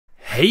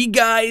Hey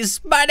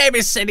guys, my name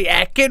is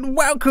Seniac and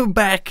welcome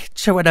back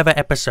to another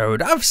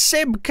episode of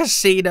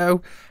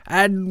SimCasino.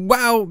 And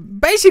well,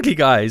 basically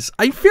guys,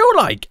 I feel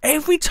like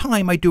every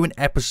time I do an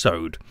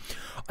episode,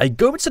 I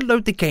go to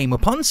load the game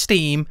up on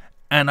Steam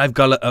and I've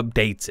got to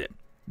update it.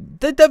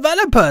 The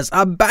developers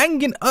are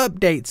banging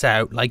updates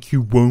out like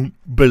you won't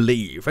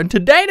believe. And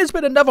today there's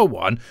been another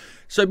one.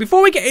 So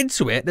before we get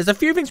into it, there's a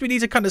few things we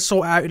need to kind of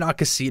sort out in our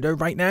casino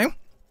right now.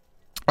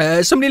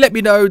 Somebody let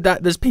me know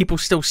that there's people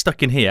still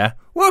stuck in here.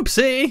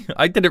 Whoopsie,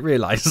 I didn't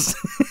realise.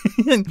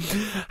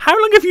 How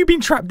long have you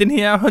been trapped in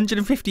here?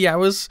 150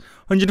 hours?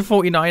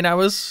 149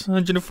 hours?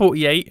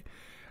 148?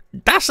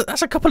 That's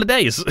a couple of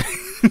days.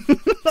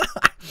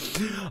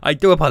 I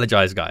do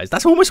apologise, guys.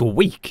 That's almost a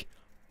week.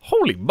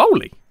 Holy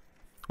moly.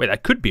 Wait,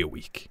 that could be a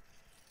week.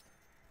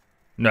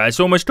 No, it's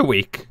almost a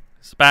week.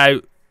 It's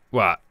about,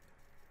 what?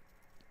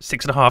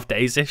 6.5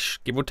 days-ish,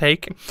 give or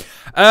take.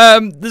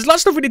 There's lots of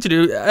stuff we need to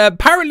do.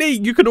 Apparently,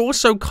 you can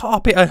also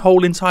carpet a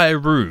whole entire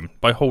room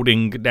by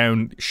holding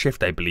down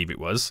shift, I believe it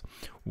was.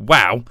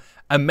 Wow,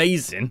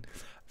 amazing.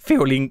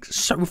 Feeling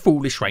so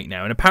foolish right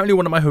now. And apparently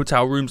one of my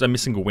hotel rooms, I'm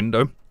missing a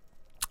window.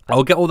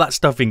 I'll get all that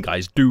stuff in,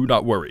 guys. Do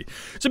not worry.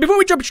 So before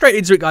we jump straight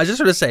into it, guys, I just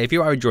want to say, if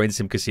you are enjoying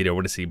SimCasino and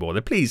want to see more,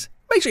 then please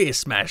make sure you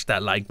smash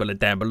that like button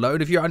down below.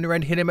 And if you're on your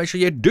end here, make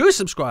sure you do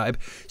subscribe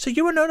so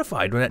you are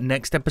notified when that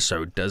next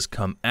episode does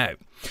come out.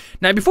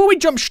 Now, before we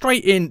jump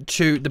straight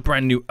into the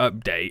brand new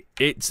update,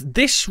 it's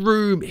this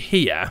room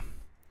here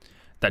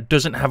that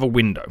doesn't have a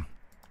window.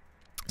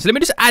 So let me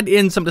just add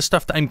in some of the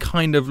stuff that I'm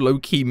kind of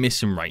low-key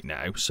missing right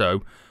now.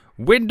 So,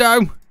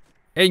 window.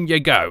 In you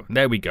go.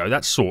 There we go.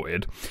 That's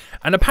sorted.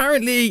 And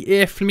apparently,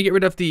 let me get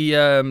rid of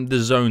the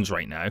zones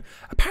right now.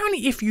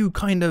 Apparently, if you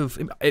kind of,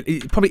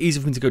 it's probably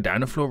easier for me to go down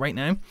the floor right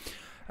now.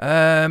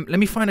 Let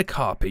me find a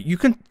carpet. You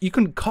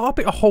can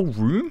carpet a whole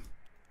room.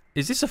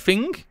 Is this a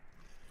thing?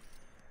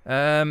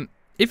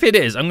 If it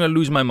is, I'm gonna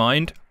lose my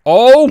mind.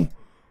 Oh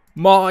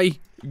my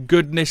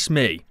goodness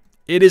me!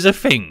 It is a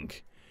thing.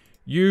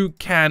 You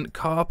can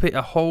carpet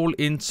a whole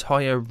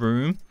entire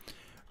room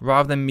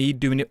rather than me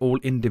doing it all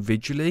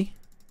individually.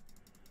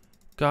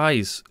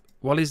 Guys,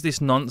 what is this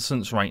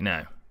nonsense right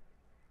now?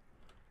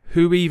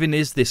 Who even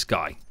is this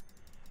guy?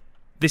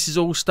 This is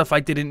all stuff I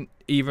didn't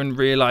even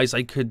realize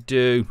I could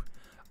do.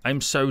 I'm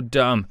so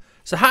dumb.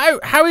 So how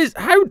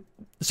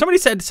somebody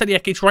said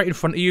it's right in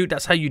front of you,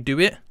 that's how you do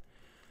it.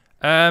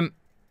 I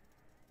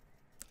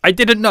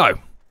didn't know.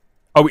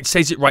 Oh, it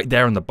says it right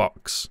there in the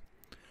box.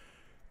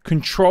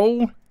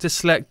 Control to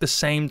select the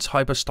same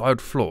type of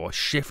styled floor.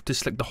 Shift to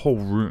select the whole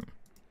room.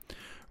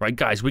 Right,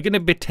 guys, we're going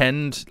to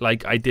pretend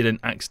like I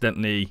didn't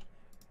accidentally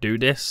do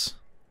this.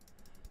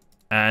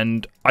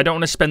 And I don't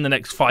want to spend the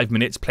next 5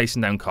 minutes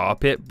placing down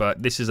carpet,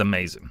 but this is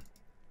amazing.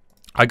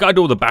 I got to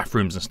do all the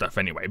bathrooms and stuff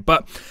anyway,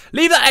 but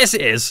leave that as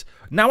it is.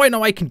 Now I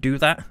know I can do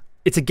that.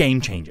 It's a game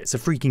changer. It's a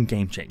freaking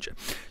game changer.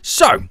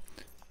 So,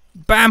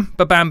 bam,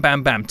 ba-bam,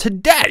 bam, bam.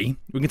 Today,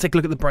 we can take a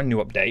look at the brand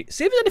new update.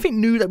 See if there's anything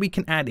new that we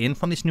can add in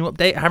from this new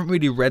update. I haven't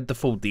really read the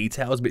full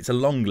details, but it's a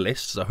long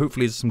list, so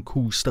hopefully there's some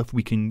cool stuff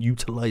we can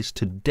utilize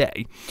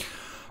today.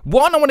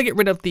 One, I want to get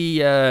rid of the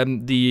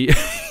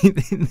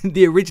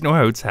the original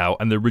hotel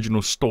and the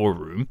original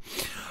storeroom.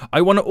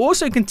 I want to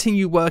also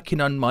continue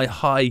working on my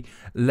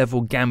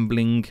high-level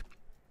gambling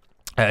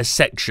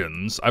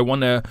sections. I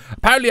want to,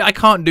 apparently I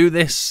can't do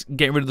this,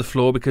 getting rid of the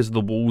floor because of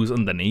the walls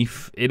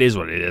underneath. It is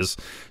what it is.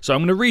 So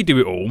I'm going to redo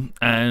it all,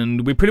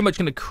 and we're pretty much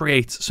going to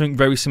create something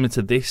very similar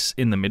to this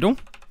in the middle,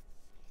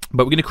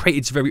 but we're going to create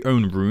its very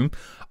own room.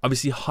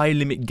 Obviously high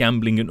limit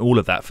gambling and all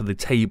of that for the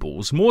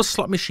tables. More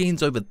slot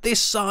machines over this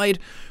side,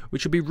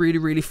 which will be really,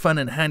 really fun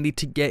and handy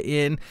to get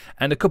in.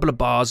 And a couple of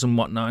bars and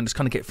whatnot, and just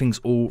kind of get things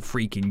all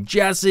freaking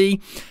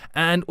jazzy.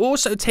 And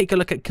also take a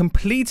look at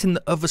completing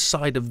the other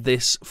side of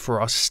this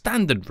for our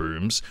standard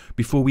rooms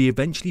before we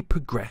eventually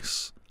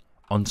progress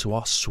onto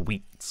our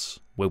suites,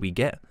 where we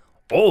get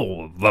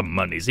all the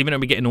monies. Even though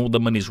we're getting all the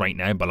monies right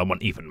now, but I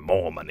want even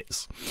more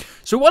monies.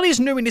 So what is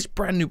new in this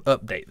brand new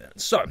update then?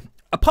 So,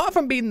 apart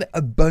from being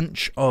a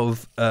bunch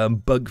of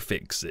bug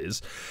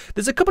fixes,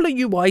 there's a couple of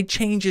UI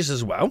changes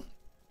as well.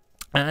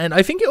 And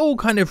I think it all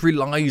kind of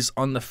relies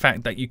on the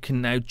fact that you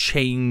can now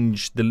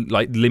change the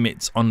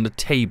limits on the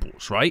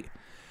tables, right?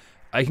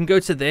 I can go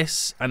to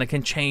this and I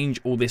can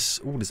change all this.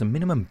 Oh, there's a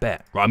minimum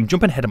bet. Right, I'm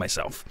jumping ahead of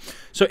myself.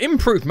 So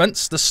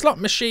improvements, the slot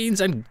machines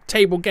and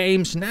table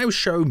games now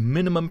show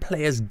minimum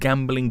players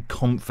gambling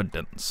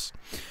confidence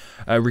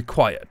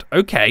required.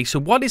 Okay, so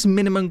what is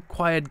minimum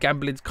required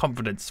gambling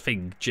confidence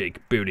thing,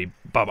 jig, booty,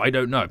 bob? I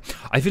don't know.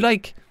 I feel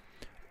like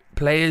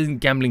players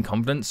gambling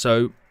confidence,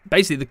 so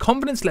basically the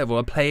confidence level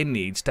a player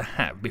needs to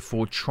have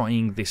before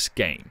trying this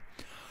game.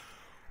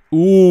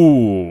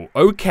 Ooh,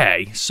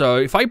 okay, so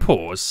if I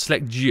pause,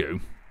 select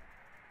you,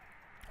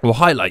 or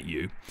highlight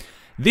you,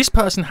 this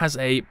person has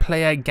a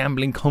player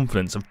gambling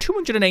confidence of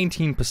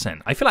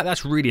 218%. I feel like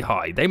that's really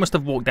high. They must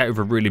have walked out with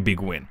a really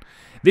big win.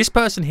 This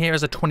person here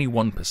has a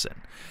 21%.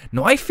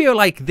 Now, I feel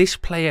like this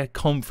player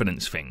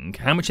confidence thing,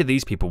 how much are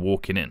these people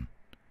walking in?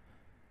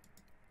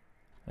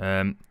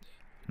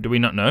 Do we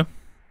not know?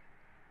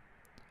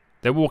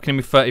 They're walking in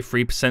with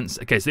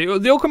 33%. Okay, so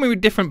they all come in with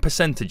different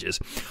percentages.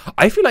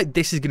 I feel like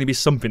this is going to be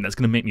something that's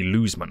going to make me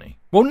lose money.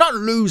 Well, not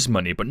lose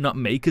money, but not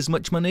make as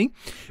much money.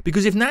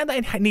 Because if now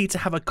they need to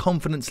have a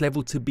confidence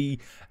level to be,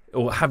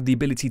 or have the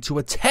ability to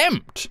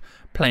attempt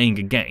playing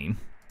a game,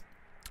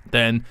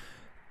 then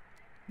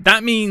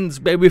that means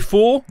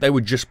before they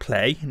would just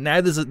play. Now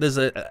there's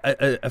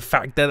a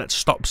factor that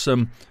stops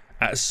them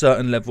at a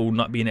certain level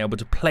not being able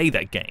to play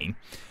that game.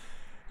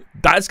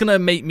 That's going to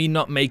make me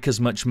not make as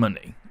much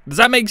money. Does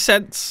that make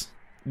sense?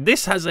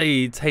 This has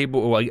a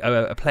table or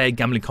a player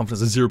gambling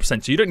confidence of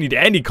 0%, so you don't need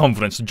any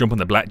confidence to jump on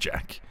the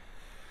blackjack.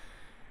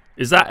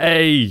 Is that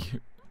a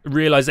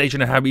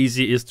realization of how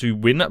easy it is to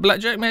win at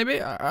blackjack, maybe?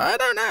 I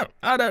don't know.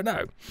 I don't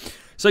know.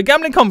 So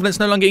gambling confidence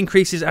no longer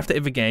increases after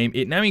every game.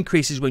 It now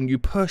increases when you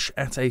push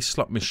at a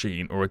slot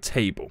machine or a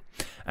table.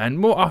 And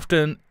more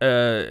often,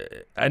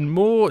 and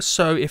more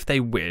so if they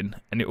win.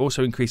 And it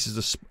also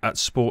increases at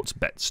sports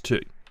bets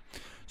too.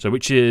 So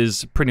which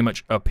is pretty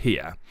much up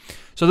here.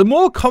 So the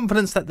more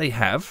confidence that they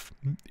have,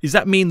 does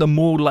that mean the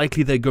more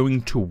likely they're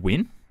going to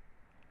win?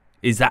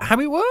 Is that how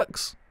it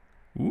works?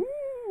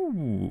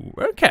 Ooh,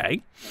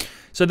 okay.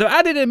 So they've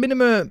added a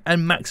minimum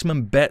and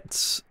maximum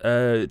bets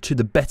to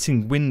the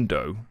betting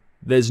window.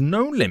 There's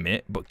no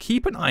limit, but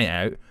keep an eye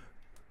out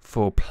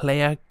for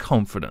player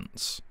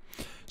confidence.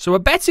 So a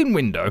betting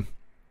window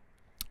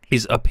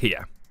is up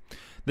here.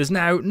 There's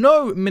now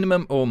no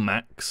minimum or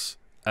max,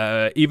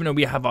 even though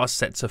we have our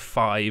sets of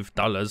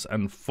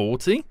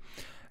 $5.40.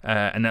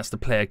 And that's the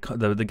player,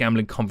 the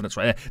gambling confidence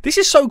right there. This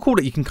is so cool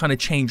that you can kind of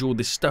change all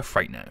this stuff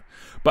right now.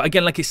 But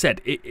again, like I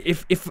said,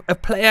 if a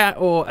player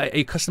or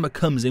a customer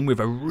comes in with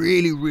a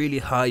really, really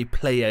high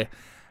player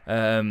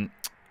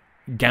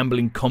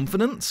gambling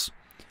confidence,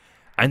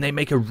 and they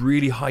make a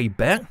really high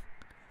bet,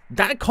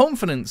 that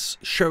confidence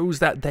shows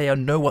that they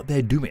know what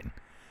they're doing.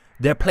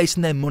 They're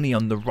placing their money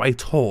on the right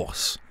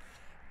horse,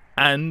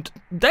 and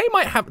they're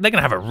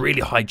gonna have a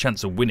really high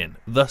chance of winning,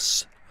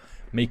 thus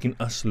making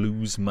us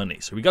lose money.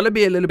 So we got to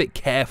be a little bit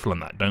careful on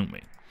that, don't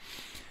we?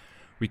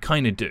 We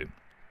kind of do.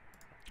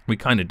 We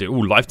kind of do. Oh,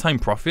 lifetime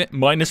profit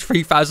minus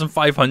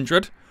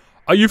 3,500.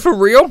 Are you for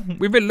real?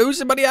 We've been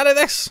losing money out of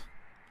this.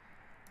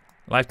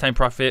 Lifetime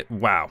profit.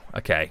 Wow.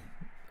 Okay.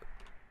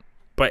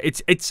 But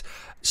it's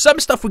some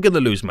stuff we're going to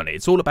lose money.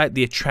 It's all about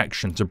the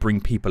attraction to bring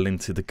people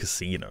into the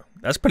casino.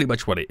 That's pretty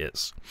much what it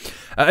is.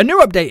 A new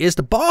update is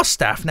the bar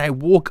staff now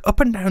walk up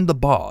and down the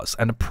bars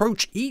and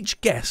approach each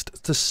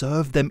guest to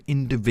serve them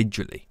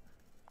individually.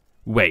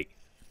 Wait.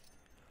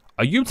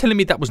 Are you telling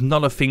me that was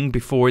not a thing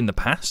before in the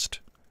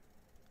past?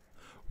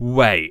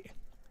 Wait.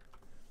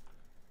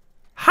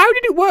 How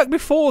did it work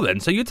before then?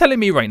 So you're telling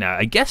me right now,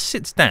 a guest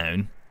sits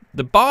down,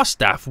 the bar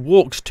staff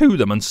walks to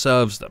them and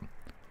serves them.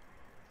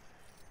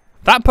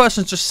 That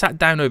person's just sat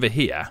down over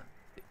here.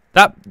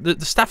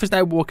 The staff is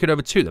now walking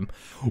over to them.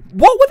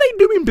 What were they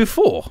doing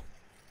before?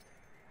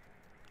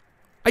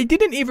 I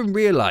didn't even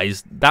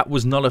realise that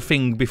was not a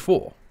thing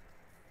before.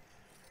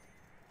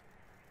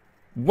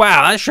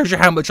 Wow, that shows you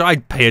how much I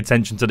pay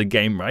attention to the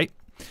game, right?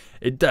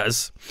 It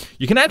does.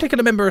 You can now take on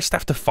a member of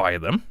staff to fire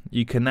them.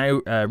 You can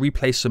now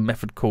replace some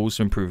method calls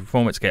to improve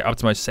performance, get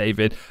optimize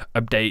saving,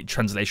 update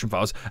translation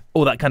files,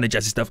 all that kind of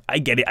jazzy stuff. I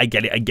get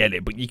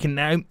it. But you can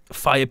now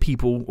fire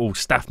people or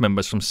staff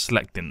members from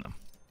selecting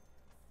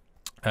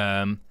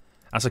them.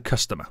 As a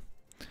customer.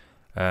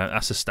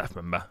 As a staff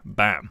member.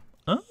 Bam.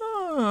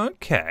 Oh,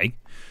 okay.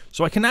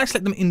 So I can now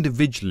select them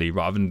individually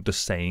rather than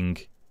just saying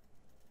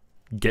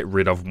get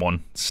rid of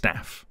one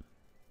staff.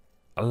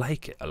 I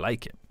like it. I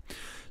like it.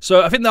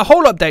 So I think the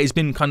whole update has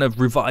been kind of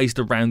revised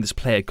around this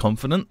player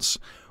confidence,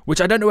 which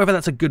I don't know whether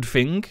that's a good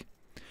thing.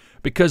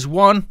 Because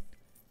one,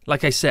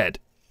 like I said,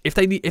 if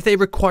they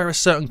require a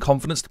certain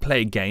confidence to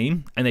play a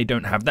game and they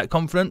don't have that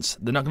confidence,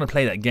 they're not going to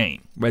play that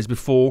game. Whereas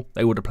before,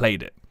 they would have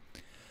played it.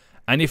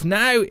 And if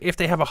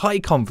they have a high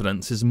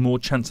confidence, there's more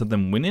chance of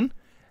them winning,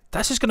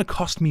 that's just going to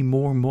cost me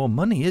more and more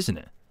money, isn't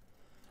it?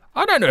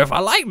 I don't know if I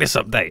like this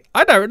update.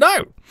 I don't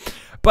know.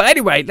 But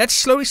anyway, let's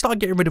slowly start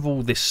getting rid of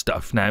all this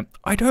stuff. Now,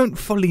 I don't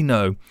fully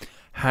know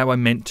how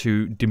I'm meant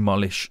to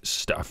demolish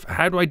stuff.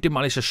 How do I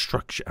demolish a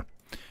structure?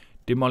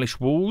 Demolish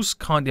walls.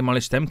 Can't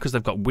demolish them because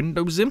they've got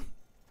windows in.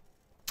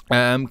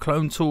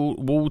 Clone tool,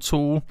 wall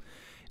tool,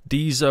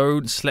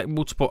 D-zone, select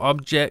multiple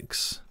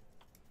objects.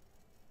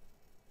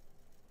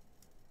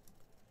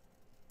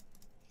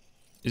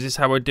 Is this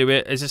how I do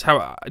it? Is this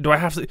how... Do I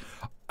have to...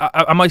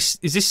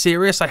 Is this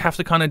serious? I have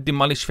to kind of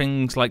demolish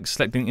things like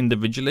selecting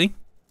individually?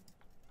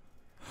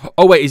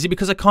 Oh, wait. Is it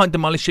because I can't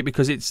demolish it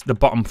because it's the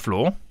bottom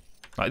floor?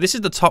 Like, this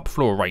is the top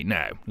floor right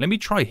now. Let me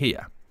try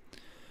here.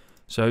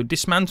 So,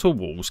 dismantle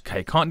walls.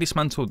 Okay, can't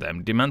dismantle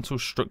them. Dismantle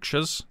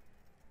structures.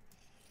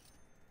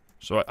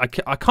 So, I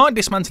can't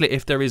dismantle it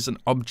if there is an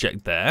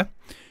object there.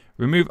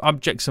 Remove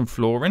objects and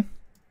flooring.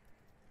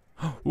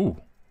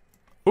 Ooh.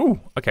 Ooh.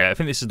 Okay, I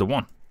think this is the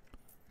one.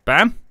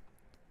 Bam.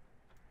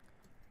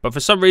 But for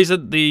some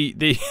reason, the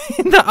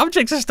the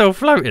objects are still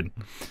floating.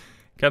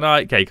 Can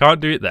I? Okay,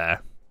 can't do it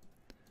there.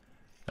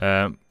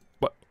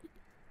 But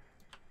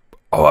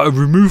Oh,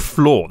 remove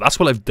floor. That's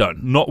what I've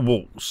done, not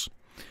walls.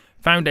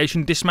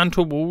 Foundation,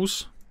 dismantle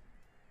walls.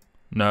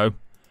 No.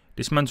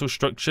 Dismantle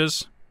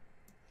structures.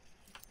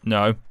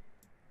 No.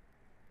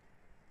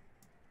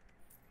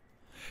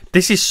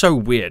 This is so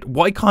weird.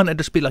 Why can't it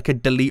just be like a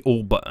delete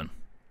all button?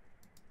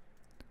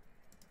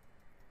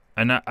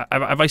 And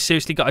have I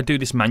seriously got to do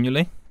this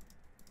manually?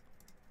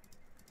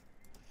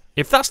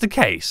 If that's the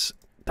case,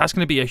 that's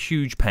going to be a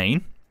huge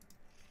pain.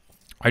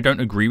 I don't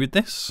agree with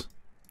this.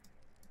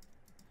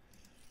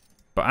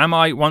 But am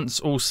I, once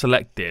all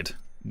selected,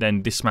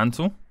 then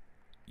dismantle?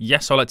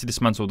 Yes, I like to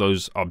dismantle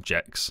those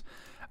objects.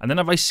 And then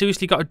have I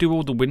seriously got to do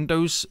all the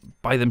windows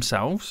by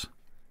themselves?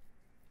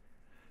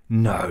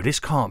 No, this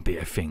can't be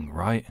a thing,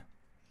 right?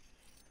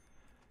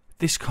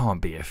 This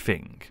can't be a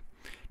thing.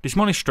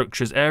 Demolish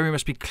structures. Area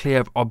must be clear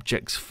of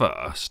objects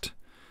first.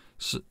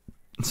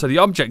 So the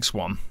objects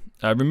one.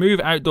 Remove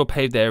outdoor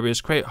paved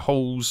areas. Create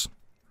holes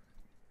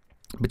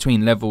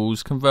between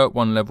levels. Convert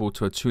one level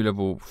to a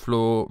 2-level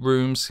floor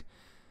rooms.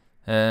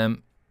 So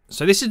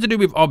this is to do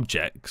with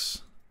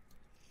objects.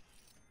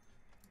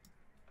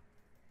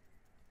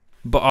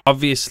 But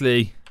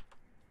obviously,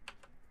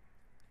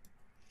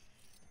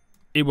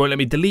 it won't let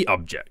me delete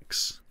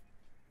objects.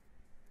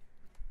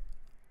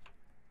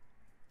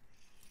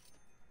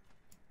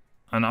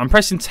 And I'm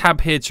pressing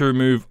tab here to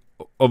remove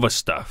other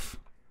stuff.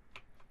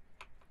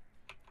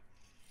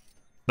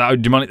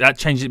 That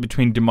changes it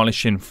between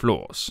demolishing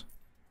floors.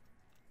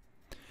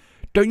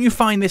 Don't you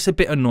find this a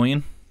bit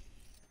annoying?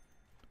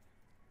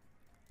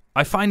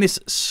 I find this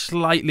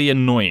slightly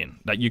annoying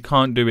that you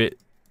can't do it.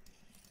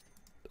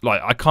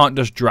 Like, I can't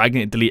just drag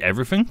and delete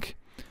everything.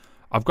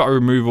 I've got to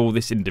remove all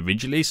this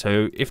individually.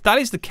 So if that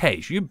is the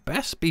case, you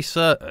best be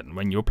certain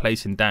when you're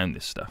placing down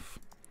this stuff.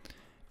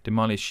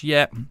 Demolish,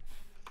 yeah.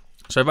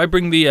 So if I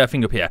bring the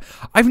thing up here,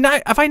 have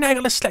I now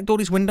got to select all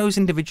these windows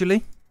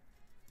individually?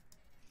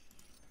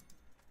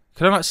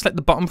 Can I not select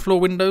the bottom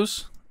floor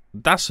windows?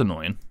 That's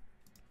annoying.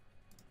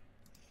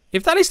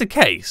 If that is the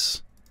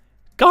case,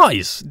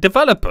 guys,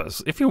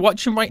 developers, if you're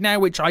watching right now,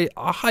 which I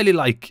highly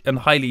like and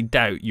highly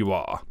doubt you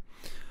are,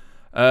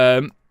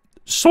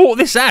 sort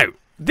this out.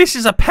 This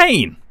is a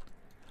pain.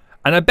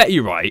 And I bet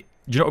you're right.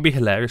 Do you know what would be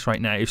hilarious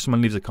right now? If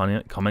someone leaves a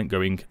comment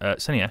going,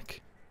 Seniac,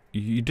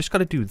 you just got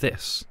to do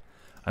this.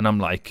 And I'm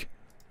like,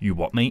 you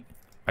what, mate?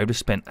 I would have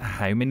spent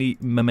how many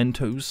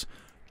mementos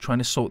trying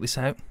to sort this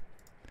out?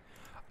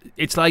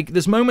 It's like,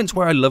 there's moments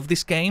where I love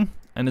this game,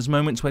 and there's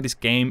moments where this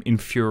game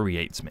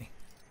infuriates me.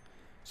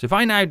 So if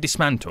I now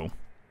dismantle,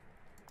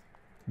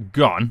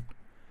 gone,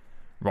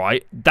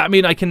 right, that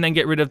means I can then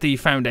get rid of the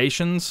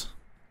foundations,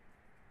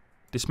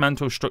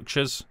 dismantle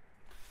structures.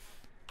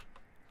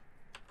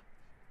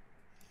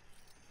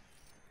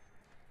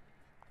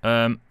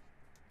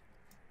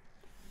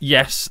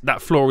 Yes,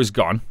 that floor is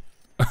gone.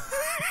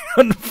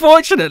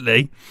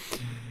 Unfortunately,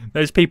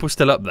 there's people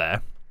still up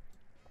there.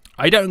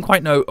 I don't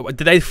quite know.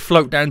 Do they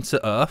float down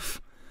to earth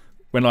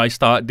when I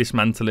start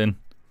dismantling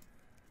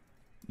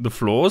the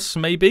floors,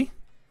 maybe?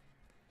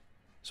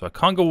 So I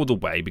can't go all the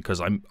way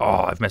because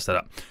I've messed that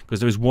up.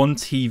 Because there is one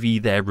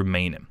TV there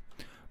remaining.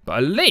 But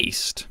at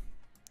least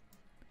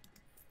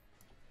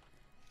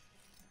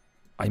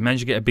I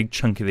managed to get a big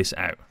chunk of this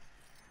out.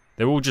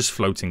 They're all just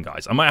floating,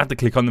 guys. I might have to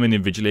click on them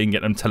individually and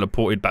get them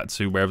teleported back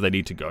to wherever they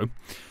need to go.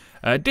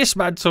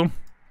 Dismantle.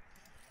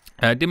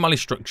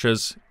 Demolish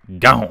structures.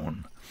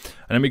 Gone.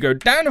 And then we go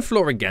down the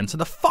floor again to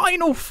the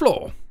final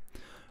floor.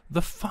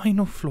 The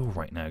final floor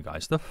right now,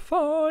 guys. The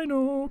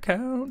final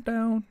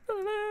countdown.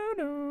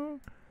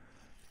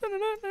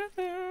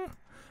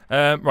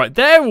 Right,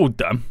 they're all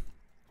done.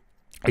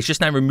 It's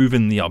just now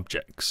removing the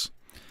objects.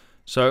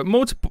 So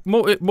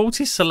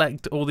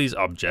multi-select all these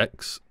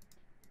objects.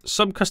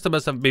 Some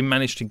customers have been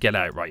managed to get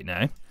out right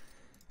now.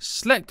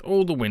 Select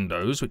all the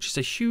windows, which is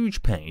a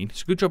huge pain.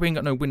 It's a good job we ain't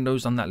got no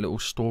windows on that little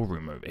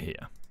storeroom over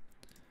here.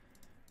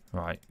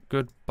 Right,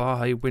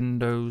 goodbye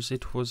windows.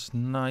 It was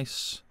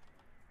nice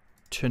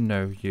to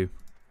know you.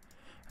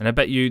 And I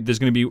bet you there's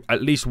going to be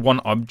at least one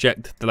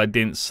object that I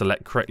didn't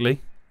select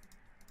correctly.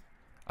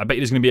 I bet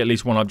you there's going to be at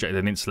least one object that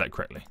I didn't select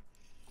correctly.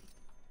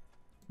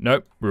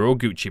 Nope, we're all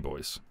Gucci,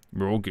 boys.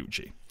 We're all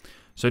Gucci.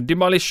 So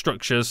demolish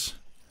structures.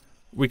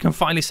 We can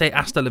finally say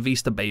hasta la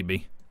vista,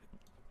 baby.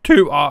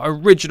 To our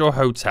original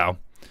hotel.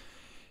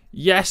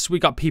 Yes, we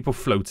got people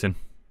floating.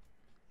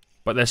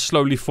 But they're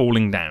slowly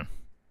falling down.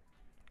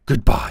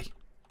 Goodbye.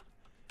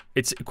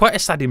 It's quite a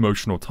sad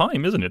emotional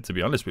time, isn't it, to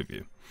be honest with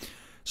you?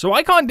 So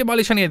I can't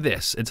demolish any of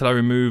this until I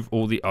remove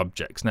all the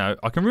objects. Now,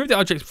 I can remove the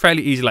objects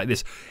fairly easy like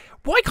this.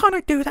 Why can't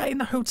I do that in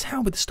the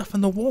hotel with the stuff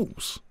on the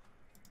walls?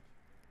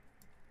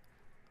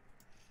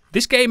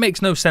 This game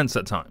makes no sense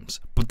at times.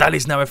 But that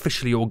is now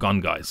officially all gone,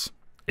 guys.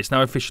 It's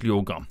now officially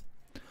all gone.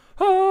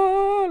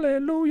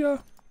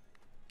 Hallelujah.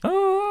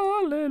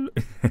 Hallelujah.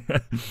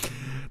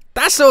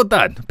 That's all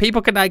done.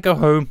 People can now go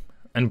home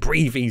and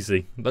breathe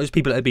easy. Those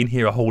people that have been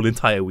here a whole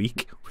entire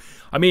week.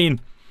 I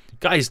mean,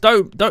 guys,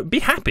 don't be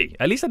happy.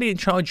 At least I didn't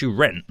charge you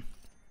rent.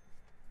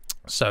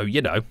 So,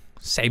 you know,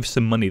 Save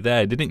some money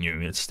there, didn't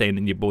you? It's staying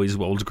in your boy's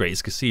world's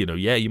greatest casino.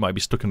 Yeah, you might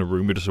be stuck in a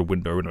room with just a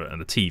window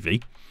and a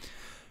TV.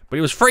 But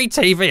it was free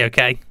TV,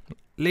 okay?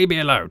 Leave me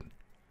alone.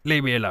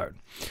 Leave me alone.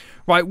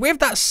 Right, with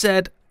that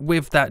said,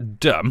 with that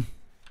done,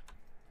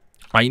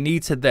 I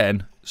need to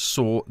then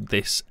sort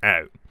this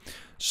out.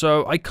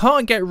 So I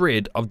can't get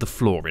rid of the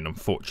flooring,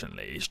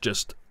 unfortunately. It's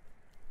just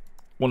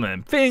one of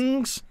them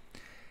things.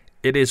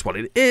 It is what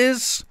it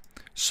is.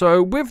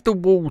 So with the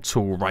wall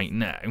tool right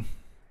now,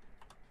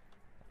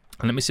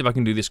 and let me see if I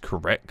can do this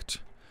correct.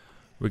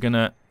 We're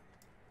gonna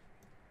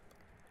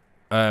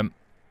right,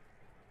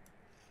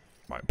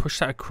 push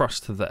that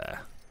across to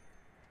there.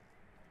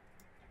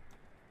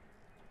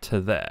 To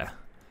there.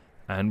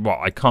 And what,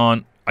 I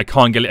can't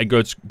get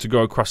it to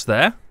go across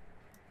there?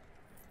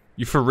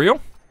 You for real?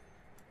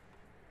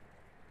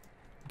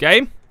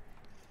 Game?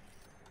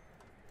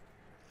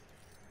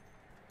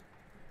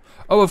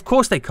 Oh, of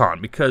course they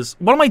can't, because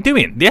what am I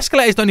doing? The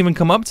escalators don't even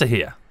come up to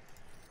here.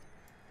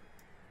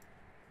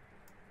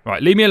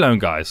 Right, leave me alone,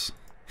 guys.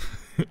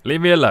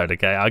 Leave me alone,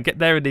 okay? I'll get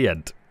there in the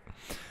end.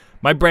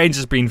 My brain's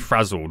just been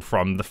frazzled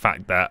from the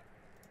fact that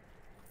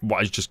what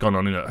has just gone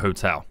on in a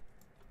hotel.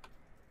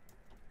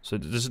 So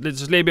just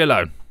leave me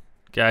alone,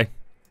 okay?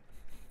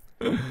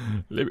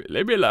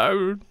 leave me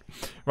alone.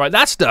 Right,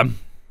 that's done.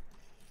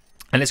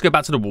 And let's go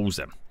back to the walls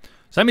then.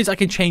 So that means I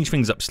can change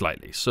things up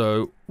slightly.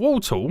 So wall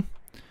tool.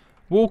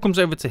 Wall comes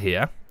over to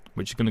here,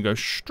 which is going to go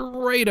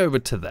straight over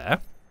to there.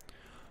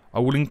 I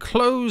will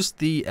enclose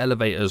the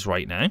elevators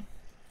right now,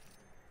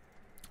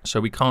 so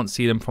we can't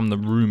see them from the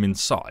room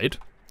inside.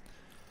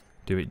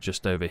 Do it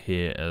just over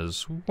here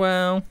as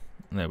well.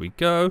 There we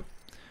go.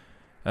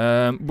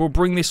 We'll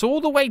bring this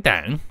all the way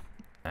down,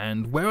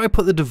 and where I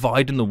put the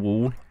divide in the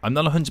wall, I'm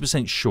not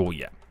 100% sure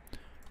yet.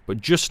 But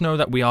just know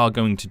that we are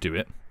going to do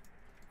it.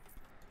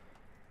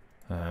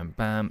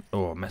 Bam.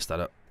 Oh, I messed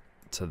that up.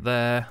 To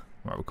there.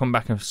 Right, we'll come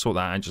back and sort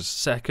that out in just a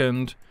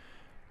second.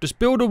 Just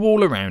build a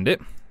wall around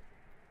it.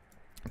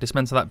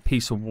 Dismantle that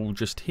piece of wall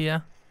just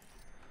here.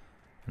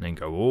 And then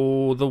go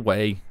all the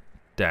way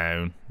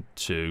down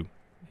to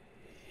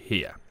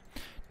here.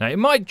 Now, it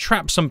might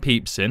trap some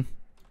peeps in.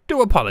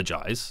 Do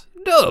apologise.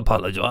 Do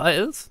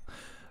apologise.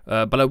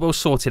 But I will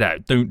sort it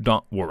out. Do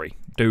not worry.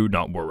 Do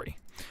not worry.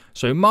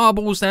 So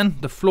marbles then.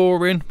 The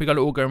flooring. We got it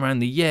all going around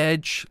the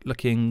edge.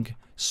 Looking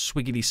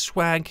swiggity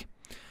swag.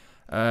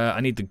 I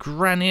need the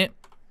granite,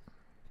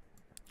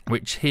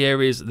 which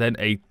here is then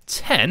a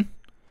 10.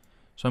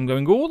 So I'm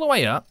going all the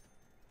way up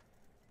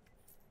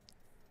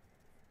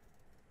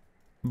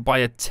by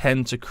a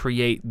 10 to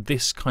create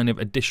this kind of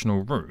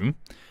additional room.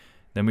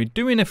 Then we're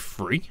doing a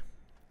 3.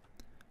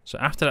 So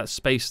after that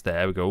space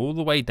there, we go all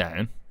the way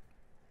down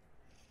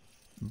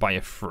by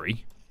a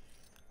 3.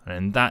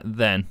 And that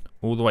then,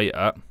 all the way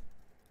up,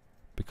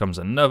 becomes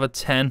another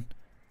 10.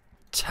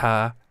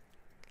 Ta,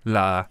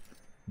 la,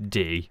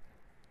 di,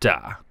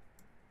 da.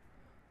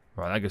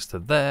 Right, that goes to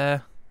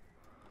there.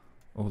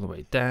 All the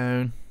way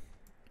down.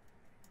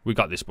 We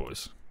got this,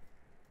 boys.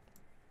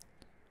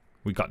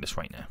 We got this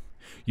right now.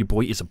 Your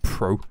boy is a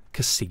pro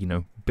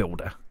casino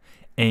builder.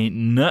 Ain't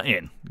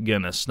nothing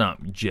gonna stop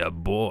your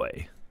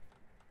boy.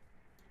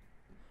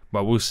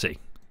 Well, we'll see.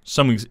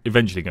 Something's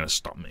eventually gonna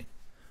stop me.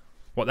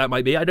 What that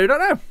might be, I do not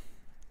know.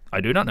 I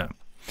do not know.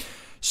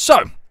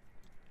 So,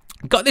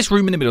 got this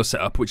room in the middle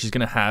set up, which is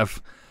gonna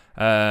have,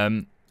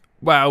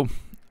 well,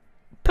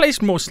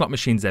 place more slot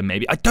machines there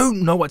maybe. I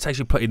don't know what to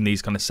actually put in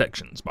these kind of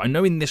sections, but I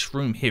know in this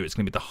room here it's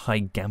going to be the high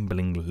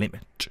gambling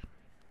limit.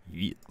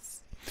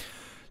 Yes.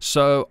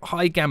 So,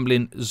 high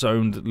gambling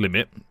zoned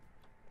limit,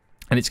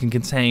 and it's going to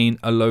contain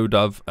a load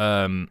of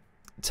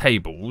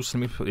tables. Let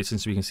me put this in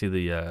so we can see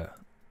the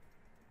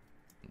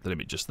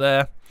limit just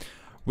there.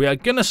 We are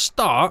going to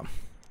start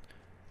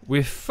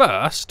with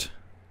first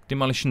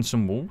demolishing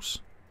some walls.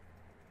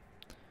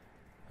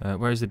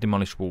 Where is the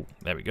demolished wall?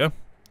 There we go.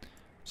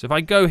 So if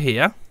I go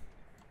here,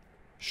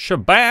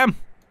 shabam!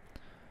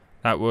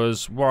 That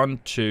was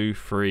 1, 2,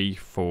 3,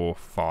 4,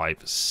 5,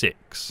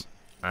 6.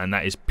 And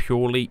that is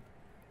purely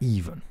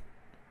even.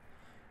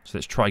 So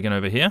let's try again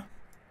over here.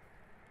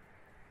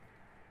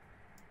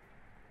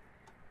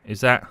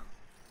 Is that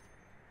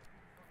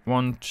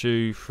 1,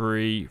 2,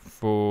 3,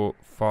 4,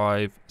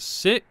 5,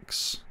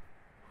 6?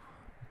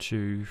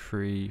 2,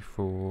 3,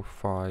 4,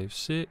 5,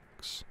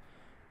 6.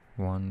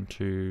 1,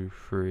 2,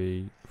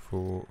 3,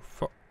 4,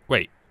 5.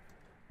 Wait.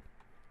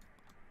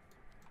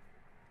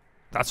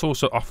 That's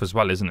also off as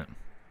well, isn't it?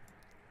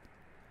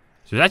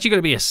 So it's actually going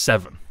to be a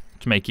 7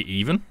 to make it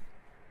even.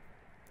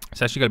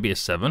 It's actually going to be a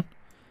 7.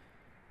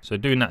 So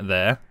doing that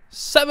there.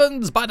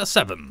 7s by the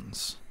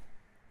 7s.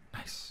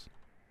 Nice.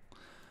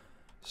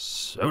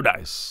 So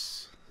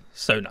nice.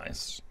 So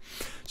nice.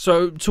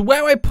 So to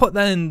where I put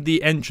then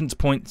the entrance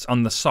points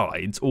on the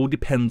sides all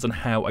depends on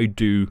how I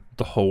do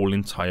the whole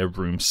entire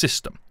room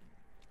system.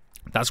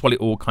 That's what it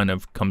all kind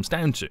of comes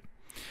down to.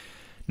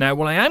 Now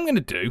what I am going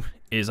to do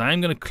is I am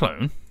going to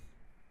clone,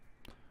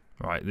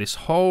 right, this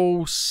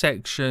whole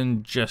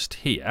section just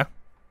here,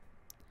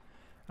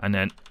 and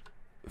then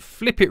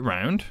flip it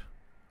round.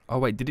 Oh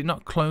wait, did it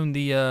not clone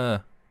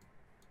the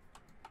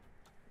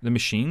the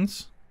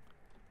machines,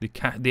 the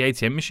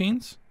ATM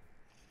machines.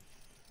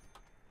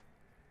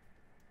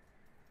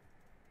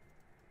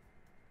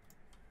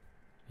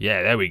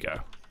 Yeah, there we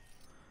go.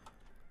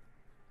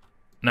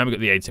 Now we've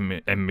got the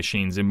ATM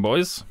machines in,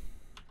 boys.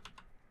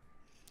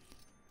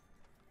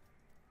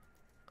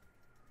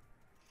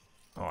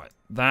 Alright,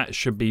 that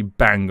should be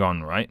bang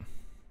on, right?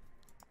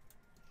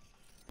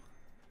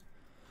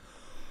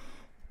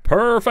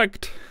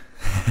 Perfect.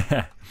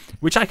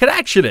 Which I could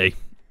actually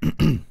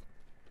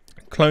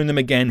clone them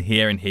again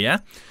here and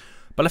here.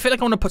 But I feel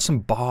like I want to put some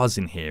bars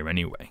in here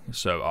anyway.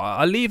 So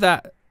I'll leave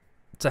that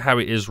to how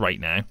it is right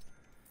now.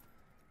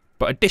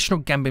 But additional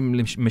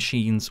gambling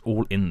machines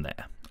all in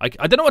there. I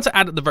don't know what to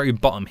add at the very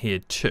bottom here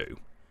too.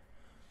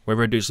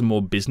 Whether I do some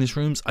more business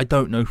rooms. I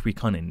don't know if we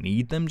kind of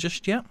need them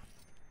just yet.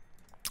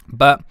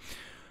 But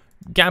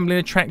gambling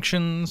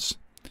attractions,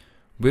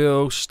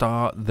 we'll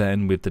start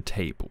then with the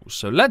tables.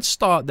 So let's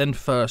start then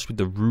first with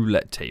the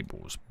roulette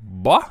tables.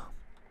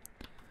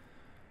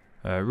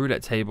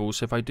 Roulette tables.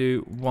 So if I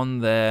do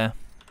one there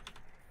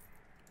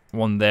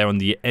on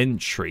the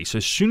entry. So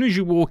as soon as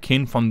you walk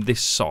in from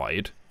this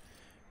side,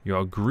 you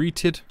are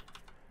greeted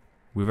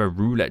with a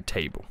roulette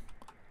table.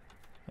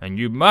 And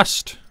you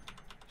must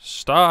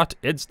start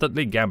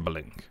instantly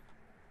gambling.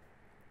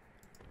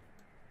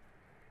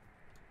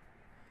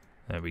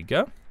 There we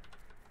go.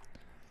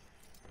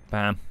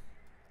 Bam.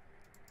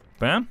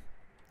 Bam.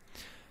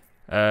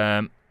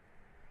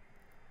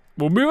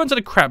 We'll move on to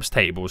the craps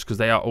tables because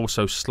they are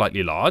also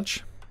slightly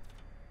large.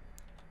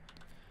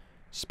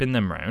 Spin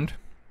them round.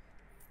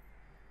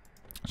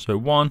 So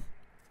 1,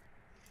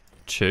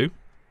 2.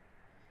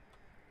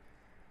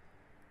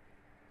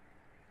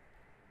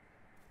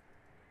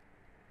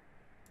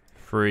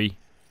 3,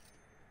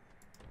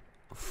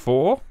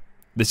 4.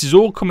 This is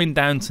all coming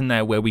down to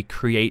now where we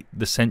create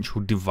the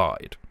central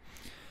divide.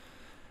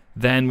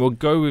 Then we'll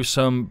go with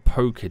some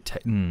poker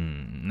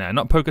no,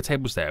 not poker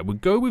tables there. We'll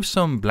go with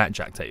some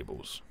blackjack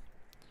tables.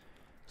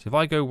 So if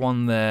I go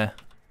one there,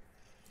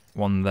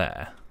 one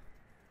there.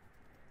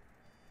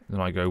 Then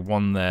I go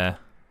one there,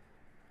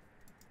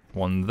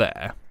 one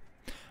there.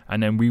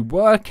 And then we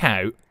work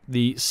out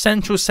the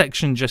central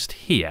section just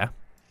here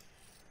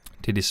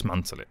to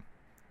dismantle it.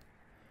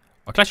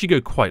 I could actually go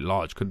quite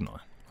large, couldn't I?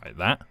 Like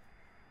that.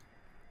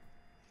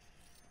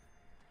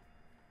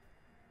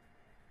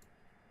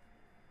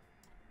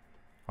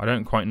 I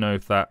don't quite know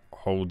if that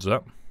holds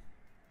up.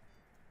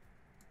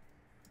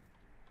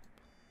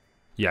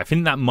 Yeah, I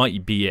think that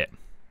might be it.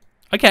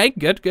 Okay,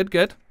 good, good,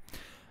 good.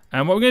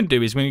 And what we're going to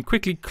do is we're going to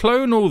quickly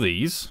clone all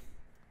these.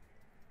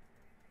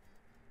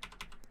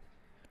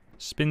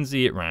 Spin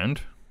Z it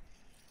round.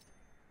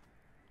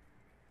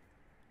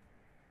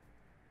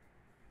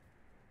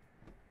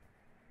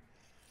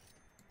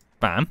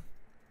 Bam.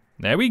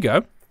 There we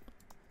go.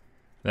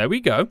 There we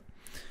go.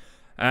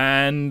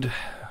 And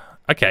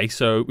okay,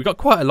 so we got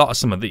quite a lot of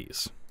some of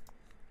these.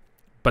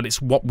 But it's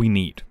what we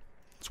need.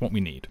 It's what we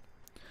need.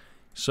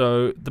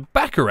 So the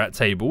Baccarat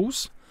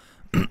tables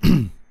is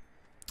what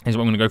I'm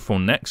going to go for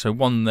next. So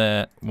one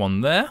there,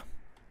 one there.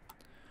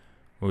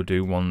 We'll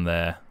do one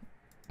there,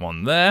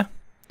 one there.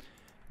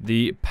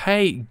 The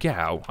Pay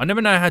Gal. I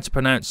never know how to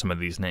pronounce some of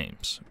these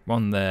names.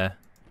 One there,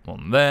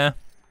 one there.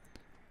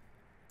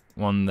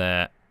 One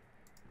there,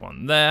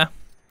 one there.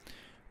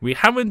 We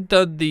haven't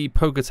done the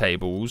poker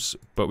tables,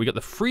 but we got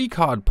the free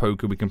card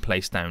poker we can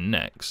place down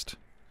next.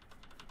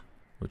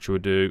 Which we'll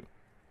do.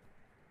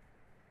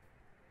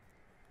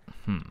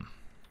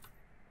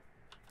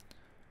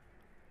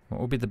 What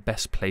will be the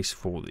best place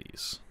for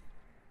these?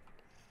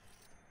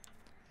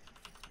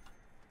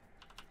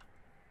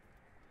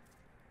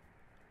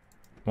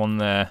 One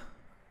there,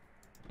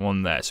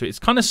 one there. So it's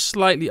kind of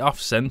slightly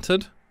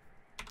off-centered,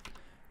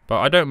 but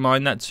I don't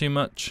mind that too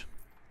much.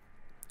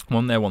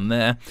 One there, one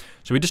there.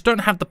 So we just don't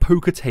have the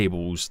poker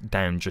tables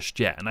down just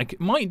yet. And I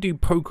might do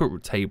poker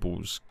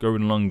tables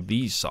going along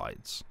these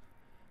sides,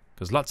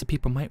 because lots of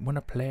people might want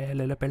to play a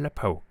little bit of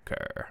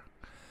poker.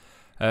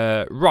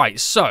 Right,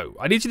 so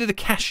I need to do the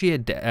cashier,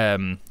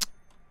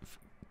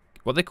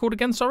 what are they called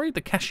again, sorry? The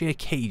cashier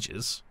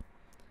cages.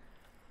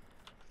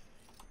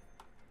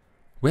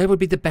 Where would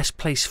be the best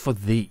place for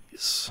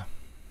these?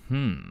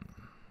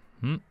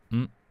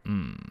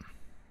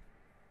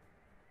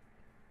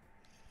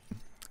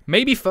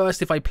 Maybe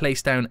first if I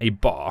place down a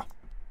bar,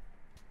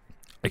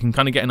 I can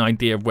kind of get an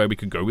idea of where we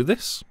could go with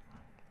this.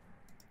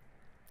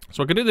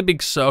 So I could do the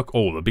big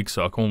circle. Oh, the big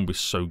circle would be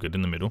so good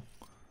in the middle.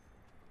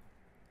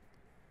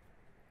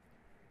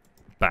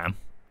 Bam.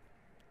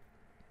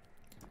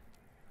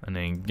 And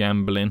then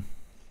gambling.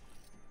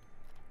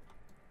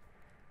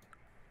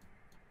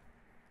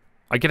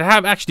 I could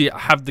actually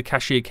have the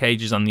cashier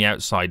cages on the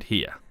outside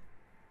here.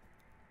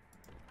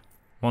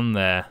 One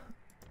there,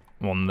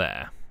 one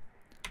there.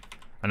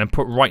 And then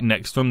put right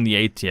next to them the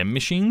ATM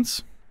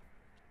machines.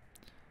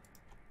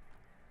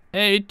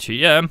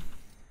 ATM.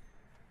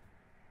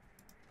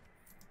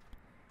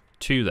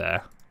 2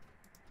 there.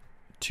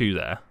 2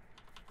 there.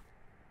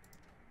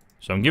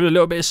 So I'm giving a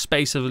little bit of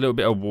space of a little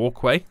bit of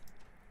walkway,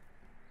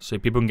 so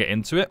people can get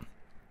into it.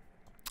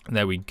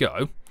 There we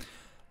go.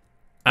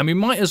 And we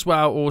might as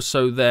well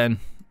also then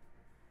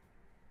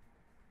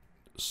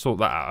sort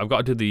that out. I've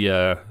got to do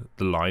the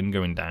line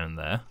going down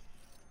there.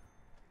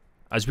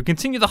 As we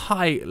continue the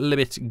high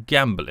limit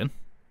gambling.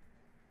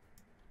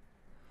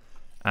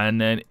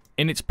 And then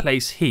in its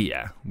place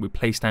here, we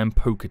place down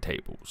poker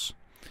tables.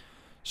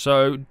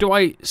 So, do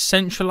I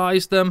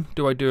centralize them?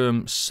 Do I do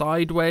them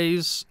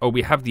sideways? Oh,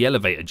 we have the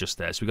elevator just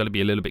there, so we've got to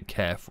be a little bit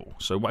careful.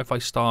 So, what if I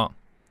start...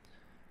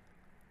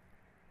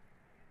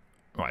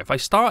 Right, if I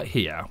start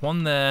here,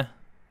 one there,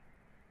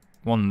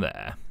 one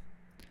there.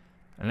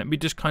 And let me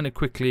just kind of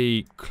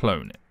quickly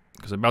clone it,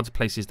 because I'm about to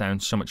place this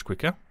down so much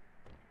quicker.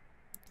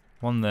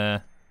 One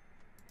there,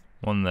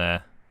 one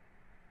there,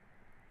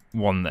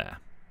 one there.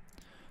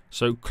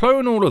 So,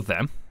 clone all of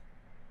them.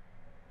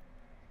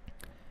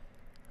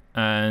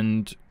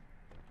 And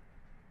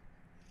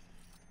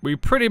we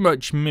pretty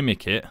much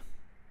mimic it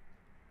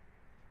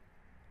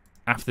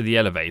after the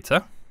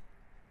elevator.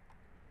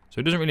 So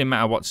it doesn't really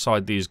matter what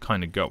side these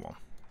kind of go on,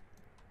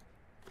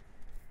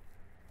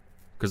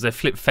 because they're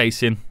flip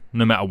facing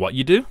no matter what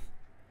you do.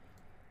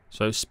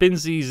 So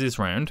spins these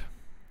round.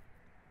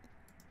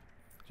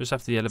 Just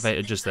after the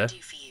elevator just there.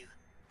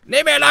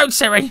 Leave me alone,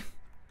 Siri!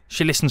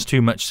 She listens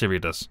too much, Siri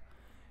does.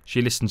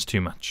 She listens too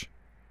much.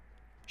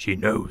 She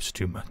knows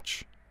too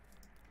much.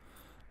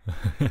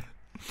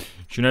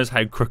 She knows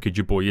how crooked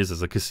your boy is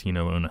as a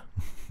casino owner.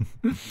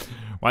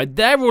 Right,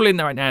 they're all in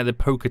there right now, the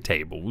poker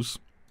tables,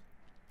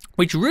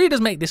 which really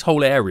does make this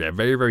whole area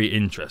very, very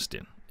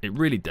interesting. It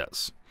really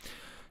does.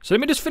 So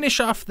let me just finish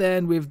off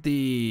then with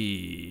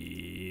the...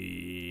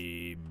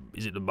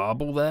 Is it the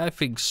marble there? I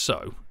think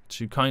so.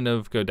 To kind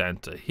of go down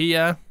to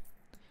here,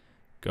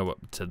 go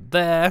up to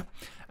there,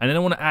 and then I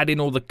want to add in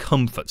all the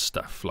comfort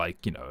stuff,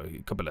 like, you know,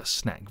 a couple of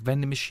snack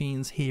vending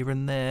machines here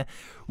and there,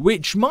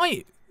 which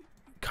might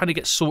kind of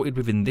get sorted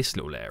within this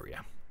little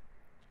area.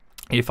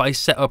 If I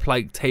set up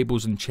like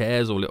tables and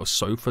chairs or little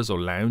sofas or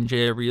lounge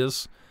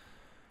areas,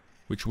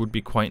 which would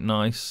be quite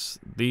nice.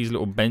 These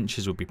little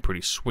benches would be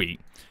pretty sweet.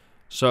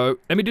 So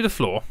let me do the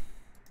floor.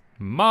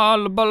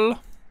 Marble.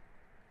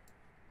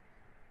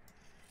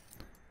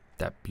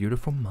 That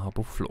beautiful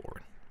marble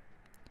flooring.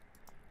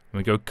 And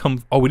we go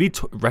oh, we need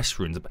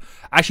restrooms.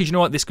 Actually, do you know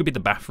what? This could be the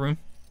bathroom.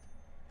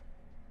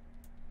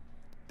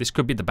 This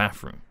could be the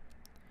bathroom.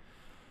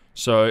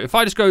 So if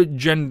I just go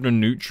gender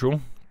neutral,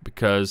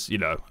 because, you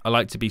know, I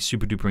like to be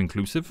super duper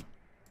inclusive.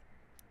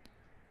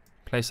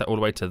 Place that all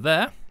the way to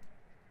there.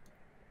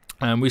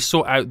 And we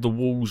sort out the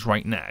walls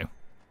right now.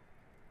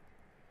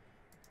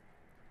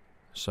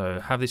 So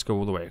have this go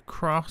all the way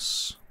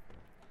across.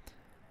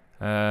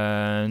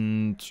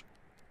 And...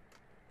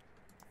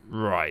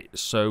 Right,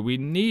 so we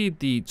need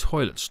the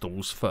toilet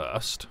stalls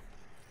first.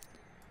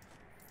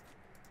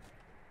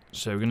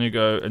 So we're going to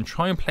go and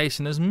try and place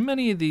in as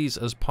many of these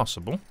as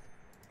possible.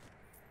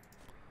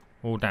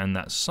 All down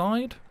that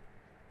side.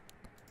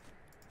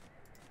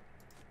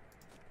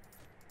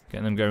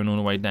 Get them going all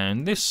the way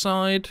down this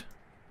side.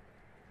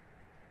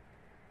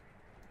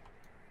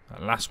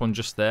 That last one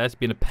just there. It's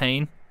been a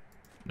pain.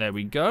 There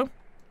we go.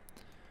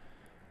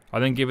 I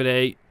then give it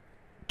a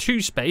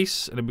 2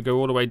 space, and then we go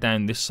all the way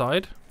down this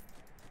side.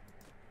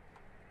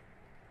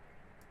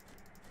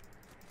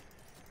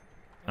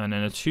 And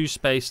then a 2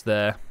 space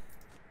there.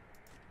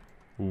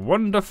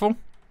 Wonderful.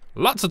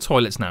 Lots of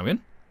toilets now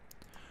in.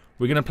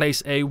 We're going to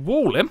place a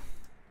wall in.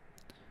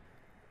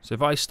 So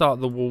if I start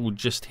the wall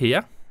just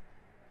here.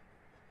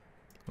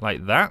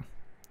 Like that.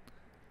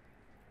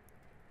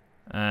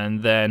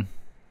 And then...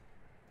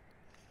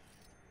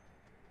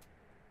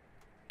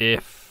 Yeah,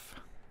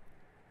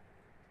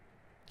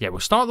 we'll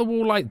start the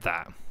wall like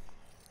that.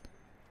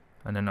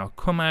 And then I'll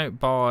come out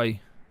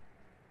by...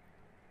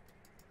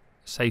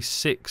 Say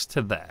 6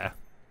 to there.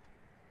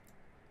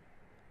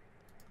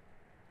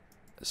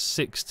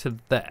 6 to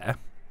there.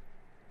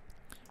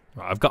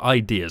 Right, I've got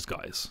ideas,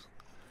 guys.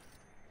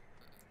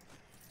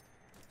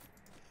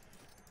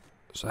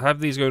 So I have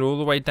these going all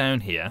the way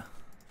down here.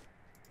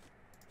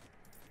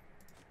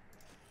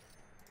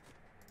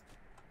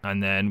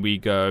 And then we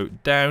go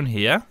down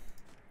here.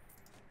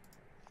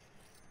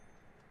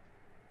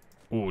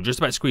 Oh, just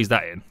about to squeeze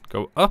that in.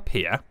 Go up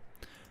here.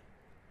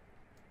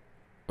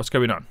 What's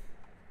going on?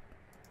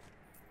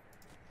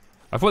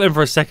 I thought then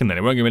for a second then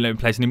it weren't going to let me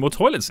place any more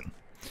toilets in.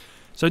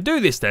 So do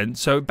this then.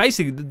 So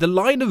basically the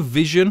line of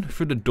vision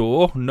through the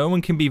door, no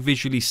one can be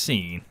visually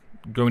seen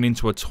going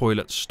into a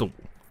toilet stall.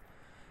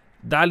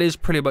 That is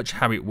pretty much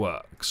how it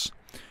works.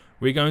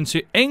 We're going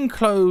to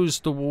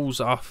enclose the walls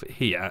off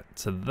here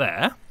to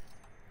there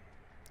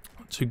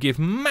to give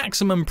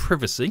maximum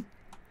privacy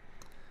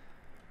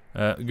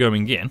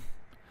going in.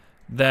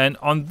 Then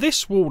on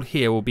this wall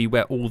here will be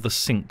where all the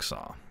sinks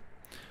are.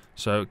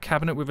 So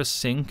cabinet with a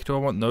sink. Do I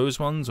want those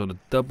ones or the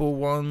double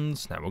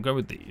ones? No, we'll go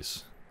with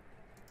these.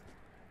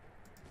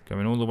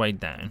 Going all the way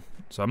down.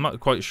 So I'm not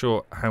quite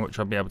sure how much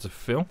I'll be able to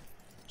fill.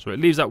 So it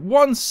leaves that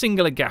one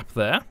singular gap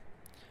there.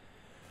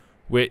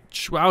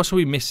 Which, what else are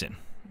we missing?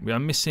 We are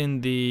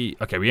missing the...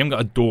 Okay, we haven't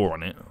got a door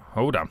on it.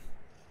 Hold on.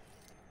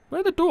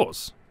 Where are the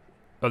doors?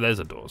 Oh, there's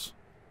the doors.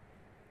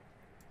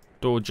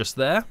 Door just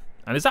there.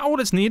 And is that all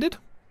that's needed?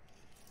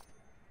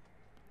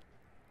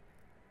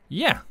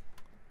 Yeah.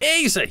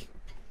 Easy.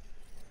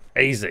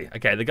 Easy.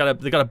 Okay, they got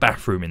a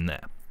bathroom in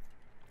there.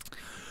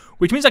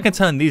 Which means I can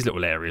turn these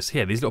little areas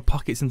here, these little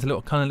pockets, into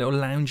little kind of little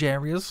lounge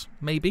areas,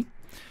 maybe.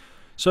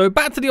 So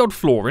back to the old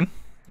flooring,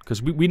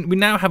 because we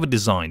now have a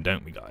design,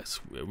 don't we, guys?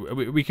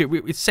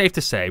 It's safe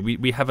to say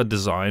we have a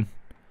design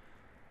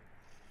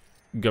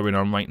going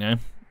on right now.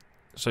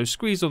 So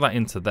squeeze all that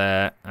into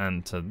there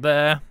and to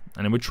there,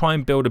 and then we'll try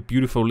and build a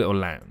beautiful little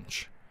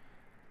lounge.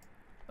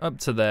 Up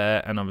to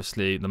there, and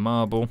obviously the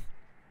marble.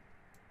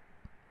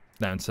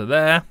 Down to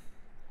there.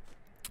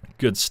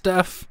 Good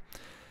stuff.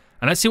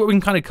 And let's see what we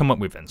can kind of come up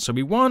with then. So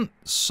we want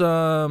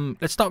some...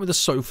 Let's start with the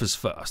sofas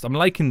first. I'm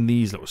liking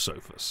these little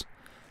sofas.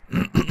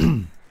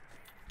 I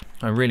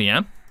really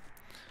am.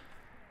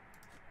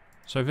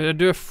 So if we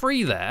do a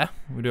 3 there,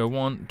 we do a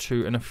 1,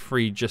 2, and a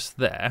 3 just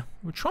there.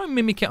 We'll try and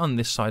mimic it on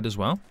this side as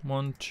well.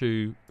 1,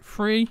 2,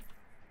 3.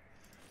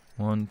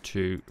 1,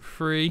 2,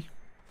 3.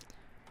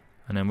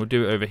 And then we'll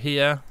do it over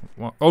here.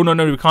 Oh,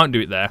 no, we can't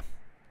do it there.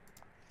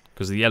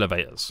 Because of the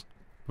elevators.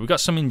 We've got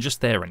something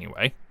just there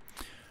anyway.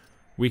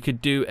 We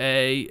could do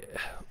a...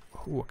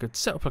 Oh, I could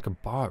set up like a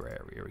bar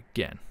area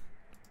again.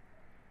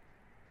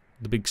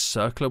 The big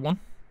circular one.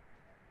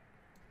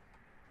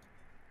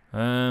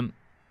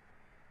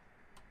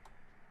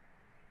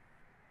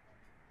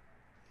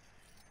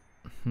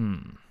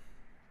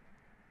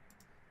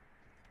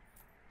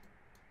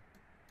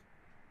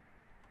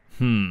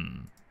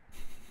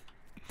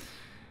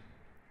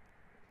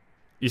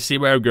 You see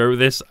where I go with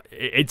this?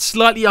 It's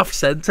slightly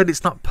off-centered.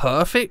 It's not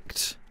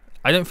perfect.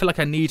 I don't feel like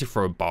I need to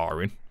throw a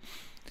bar in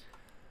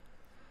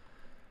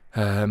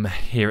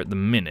here at the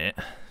minute.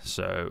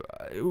 So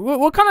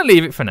we'll kind of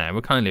leave it for now.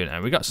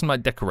 We got some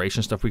like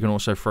decoration stuff we can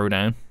also throw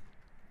down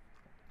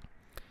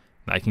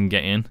that I can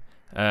get in.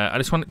 I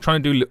just want to try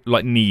and do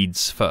like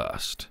needs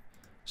first.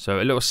 So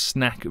a little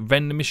snack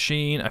vending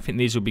machine. I think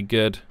these will be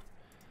good.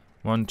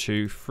 1,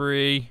 2,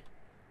 3.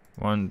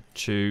 1,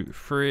 2,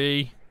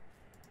 3.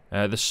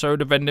 The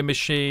soda vending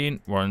machine.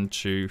 1,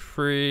 2,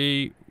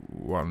 3.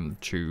 1,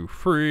 2,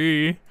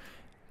 3.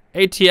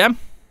 ATM.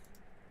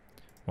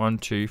 1,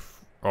 2.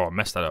 Oh, I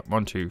messed that up.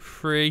 1, 2,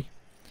 3.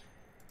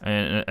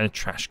 And a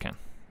trash can.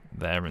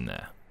 There and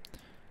there.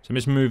 So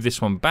just move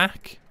this one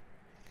back.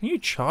 Can you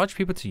charge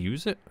people to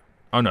use it?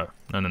 Oh, no.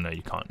 No,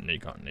 you can't. No, you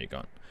can't.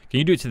 Can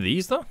you do it to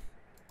these, though?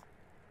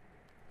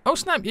 Oh,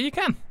 snap. Yeah, you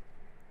can.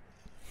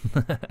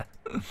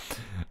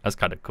 That's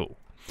kind of cool.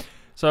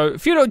 So, a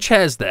few little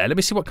chairs there. Let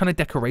me see what kind of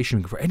decoration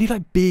we can put. Any,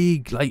 like,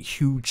 big, like,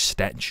 huge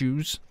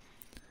statues?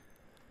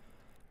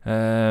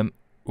 Ooh,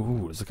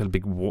 there's like a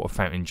big water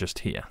fountain just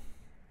here.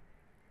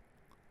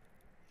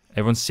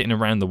 Everyone's sitting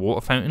around the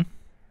water fountain.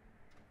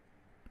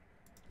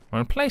 I'm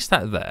going to place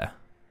that there.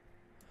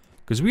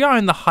 Because we are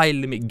in the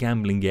high-limit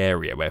gambling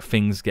area where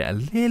things get a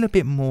little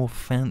bit more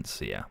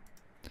fancier.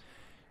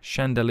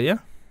 Chandelier.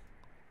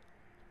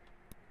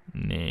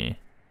 Nah.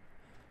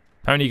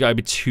 Apparently you got to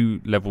be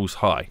 2 levels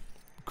high.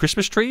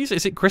 Christmas trees?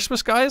 Is it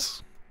Christmas,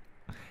 guys?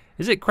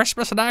 Is it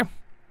Christmas now?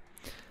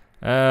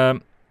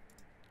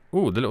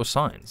 Ooh, the little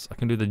signs. I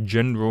can do the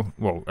general...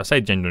 Well, I say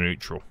gender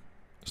neutral.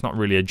 It's not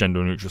really a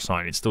gender neutral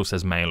sign. It still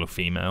says male or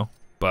female.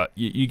 But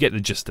you get the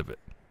gist of it.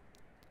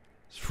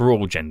 It's for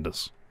all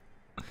genders.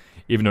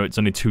 Even though it's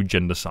only 2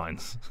 gender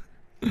signs.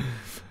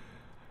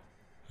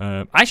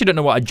 I actually don't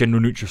know what a gender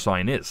neutral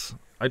sign is.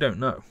 I don't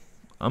know.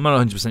 I'm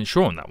not 100%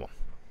 sure on that one.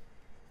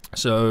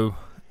 So,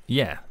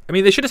 yeah. I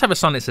mean, they should just have a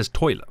sign that says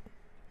toilet.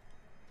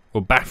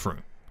 Or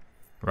bathroom.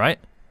 Right?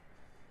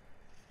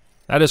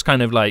 That just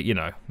kind of like, you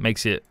know,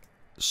 makes it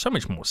so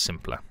much more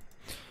simpler.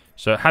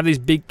 So have these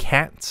big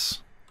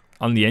cats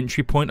on the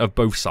entry point of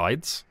both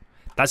sides.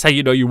 That's how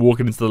you know you're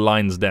walking into the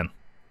lion's den.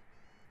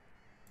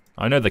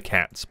 I know the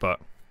cats, but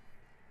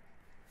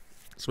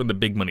it's when the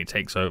big money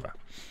takes over.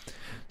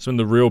 It's when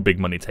the real big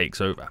money takes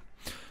over.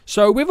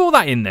 So with all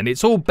that in then,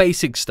 it's all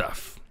basic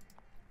stuff.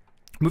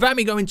 Without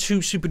me going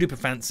too super duper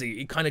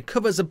fancy, it kind of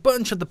covers a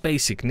bunch of the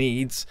basic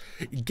needs.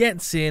 It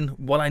gets in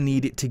what I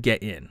need it to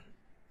get in.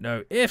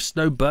 No ifs,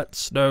 no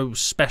buts, no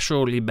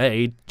specially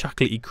made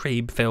chocolatey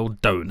cream filled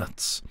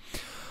donuts.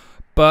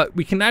 But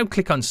we can now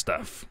click on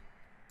stuff.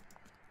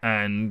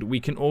 And we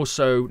can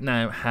also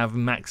now have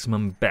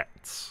maximum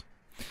bets.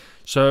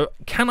 So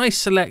can I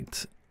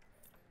select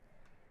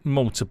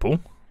multiple?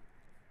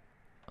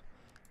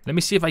 Let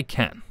me see if I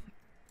can.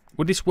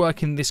 Would this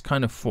work in this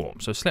kind of form?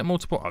 So select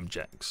multiple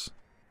objects.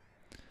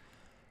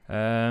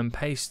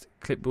 Paste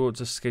clipboard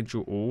to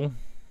schedule all.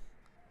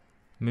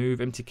 Move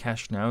empty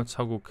cache now.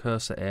 Toggle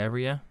cursor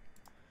area.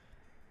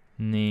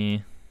 Nah.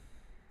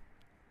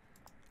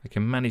 I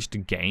can manage the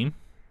game.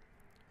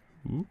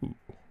 Ooh.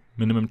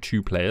 Minimum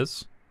 2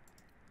 players.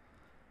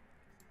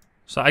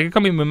 So I can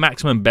come in with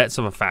maximum bets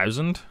of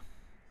 1,000.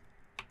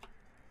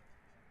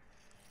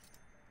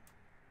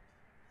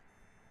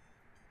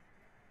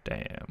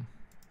 Damn.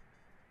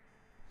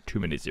 Too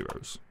many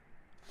zeros.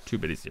 Too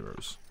many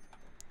zeros.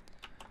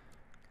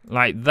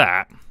 Like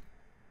that.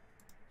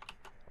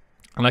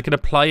 And I can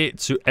apply it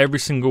to every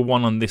single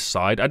one on this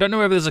side. I don't know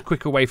whether there's a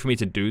quicker way for me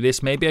to do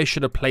this. Maybe I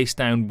should have placed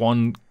down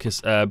one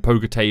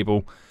poker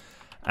table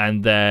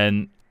and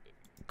then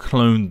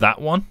cloned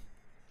that one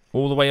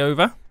all the way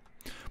over.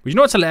 But you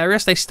know what's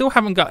hilarious? They still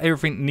haven't got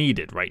everything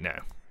needed right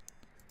now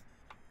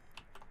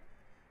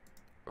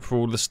for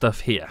all the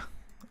stuff here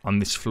on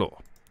this floor.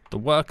 The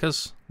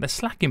workers, they're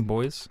slacking,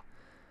 boys.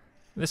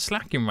 They're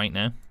slacking right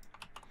now.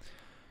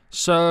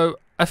 So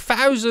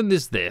 1,000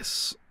 is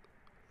this.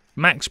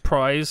 Max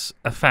prize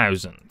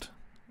 1,000.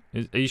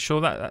 Are you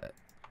sure that?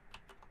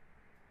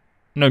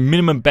 No,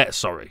 minimum bet,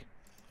 sorry,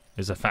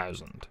 is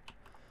 1,000.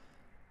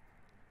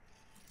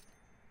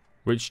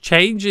 Which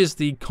changes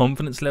the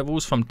confidence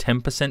levels from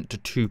 10% to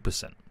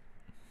 2%.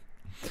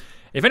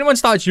 If anyone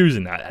starts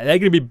using that, they're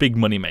going to be big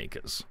money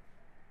makers.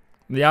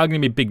 They are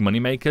going to be big money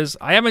makers.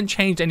 I haven't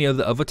changed any of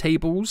the other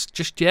tables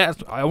just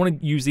yet. I want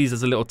to use these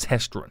as a little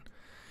test run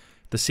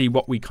to see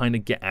what we kind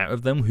of get out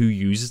of them, who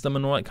uses them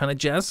and all that kind of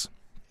jazz.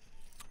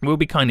 It will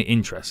be kind of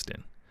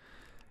interesting.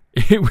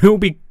 It will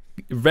be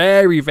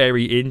very,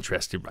 very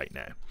interesting right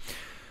now.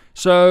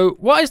 So,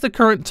 what is the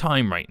current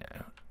time right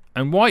now?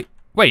 And why...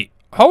 Wait,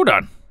 hold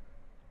on.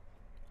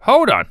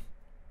 Hold on.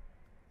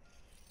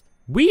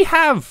 We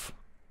have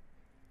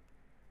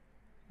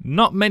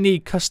not many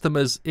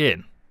customers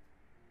in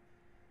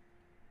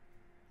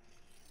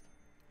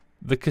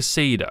the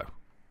casino.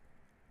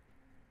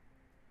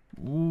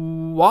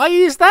 Why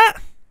is that?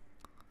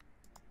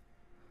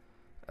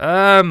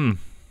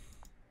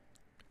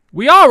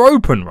 We are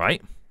open,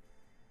 right?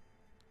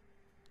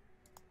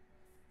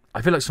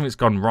 I feel like something's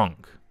gone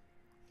wrong.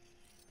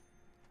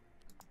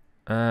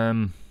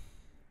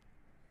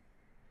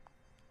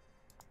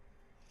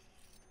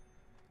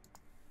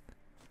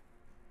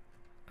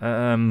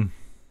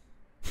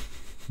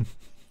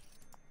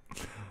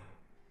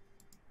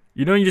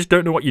 You know, you just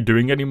don't know what you're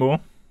doing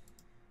anymore.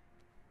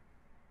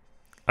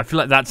 I feel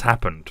like that's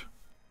happened.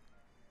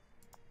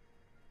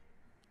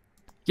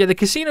 Yeah, the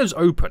casino's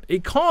open.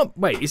 It can't...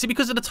 Wait, is it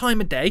because of the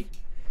time of day?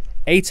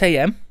 8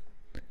 AM?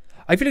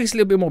 I feel like it's a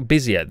little bit more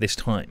busy at this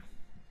time.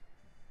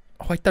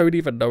 Oh, I don't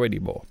even know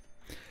anymore.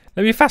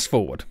 Let me fast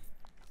forward.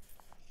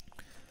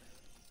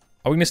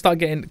 Are we going to start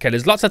getting... Okay,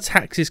 there's lots of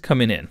taxis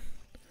coming in.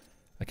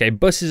 Okay,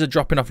 buses are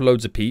dropping off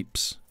loads of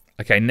peeps.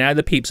 Okay, now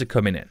the peeps are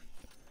coming in.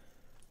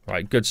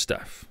 Right, good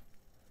stuff.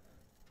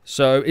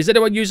 So, is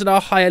anyone using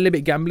our higher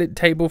limit gambling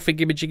table for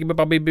Gibby Jiggy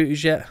Bobby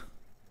Booties yet?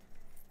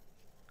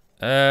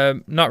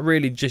 Not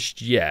really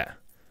just yet.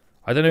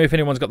 I don't know if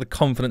anyone's got the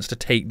confidence to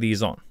take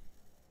these on.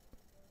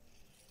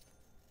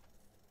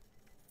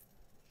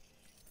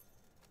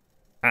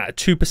 At a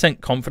 2%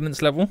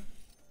 confidence level.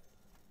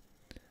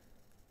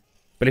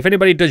 But if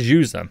anybody does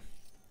use them,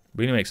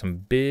 we're going to make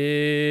some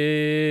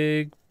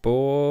big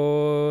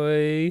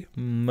boy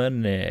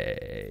money.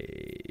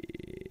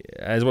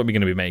 That's what we're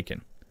going to be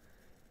making.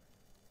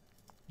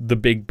 The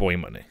big boy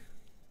money.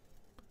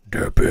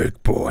 The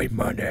big boy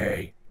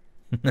money.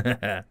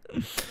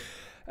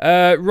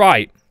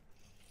 Right.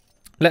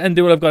 Let them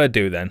do what I've got to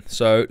do then.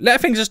 So let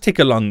things just tick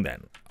along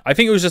then. I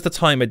think it was just the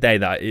time of day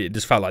that it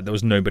just felt like there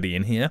was nobody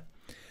in here.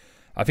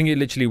 I think it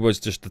literally was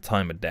just the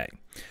time of day.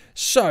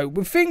 So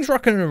with things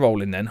rocking and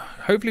rolling then,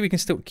 hopefully we can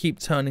still keep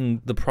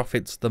turning the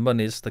profits, the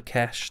monies, the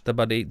cash, the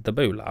money, the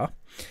boolah.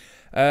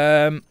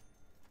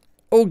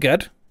 All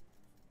good.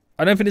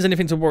 I don't think there's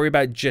anything to worry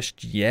about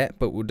just yet,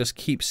 but we'll just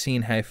keep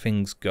seeing how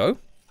things go.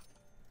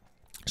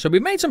 So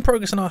we've made some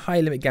progress in our high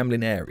limit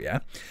gambling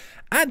area.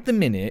 At the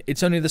minute,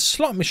 it's only the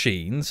slot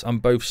machines on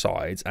both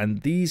sides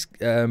and these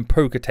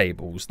poker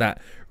tables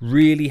that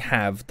really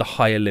have the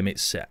higher limit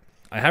set.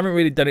 I haven't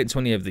really done it to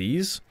any of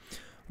these.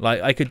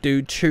 Like, I could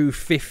do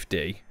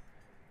 250.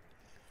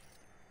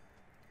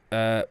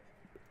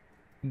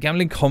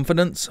 Gambling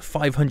confidence,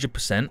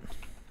 500%.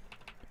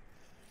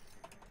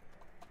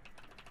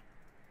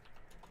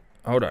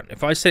 Hold on.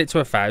 If I set it to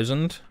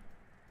 1,000...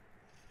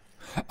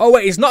 Oh,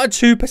 wait. It's not a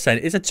 2%.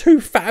 It's a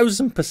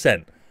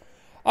 2,000%.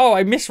 Oh,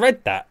 I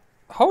misread that.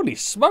 Holy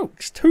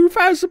smokes.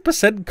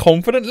 2,000%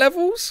 confident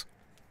levels?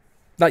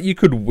 That you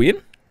could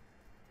win?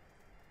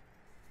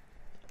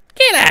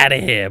 Get out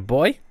of here,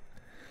 boy.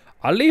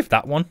 I'll leave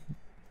that one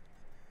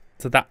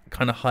to that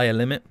kind of higher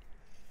limit.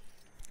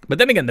 But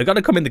then again, they've got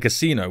to come in the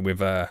casino with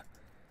that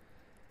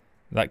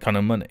kind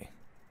of money.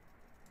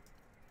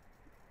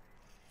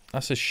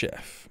 That's a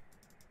chef.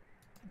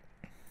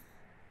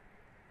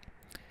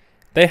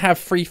 They have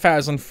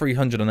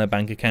 $3,300 on their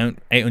bank account,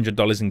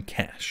 $800 in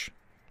cash.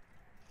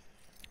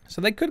 So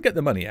they could get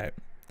the money out.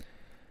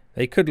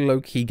 They could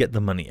low-key get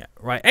the money out.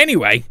 Right,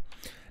 anyway,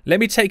 let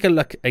me take a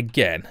look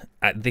again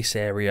at this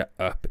area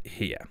up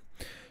here.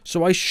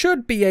 So I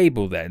should be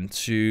able then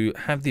to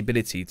have the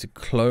ability to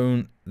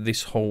clone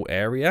this whole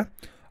area.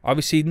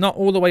 Obviously, not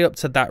all the way up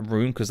to that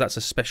room, because that's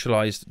a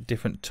specialized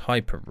different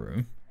type of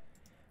room.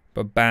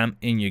 But bam,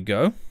 in you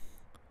go.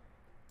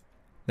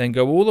 Then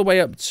go all the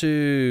way up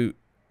to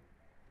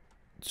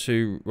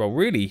well,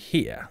 really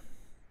here.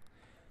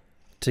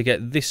 To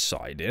get this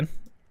side in.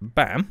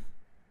 Bam.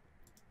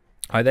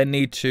 I then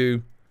need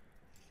to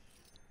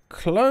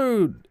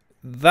clone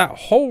that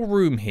whole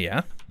room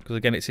here, because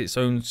again it's its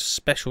own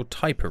special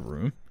type of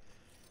room.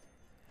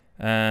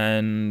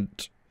 And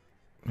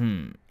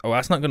oh,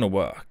 that's not going to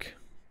work.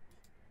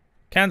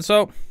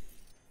 Cancel.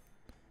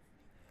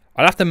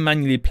 I'll have to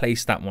manually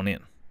place that one in.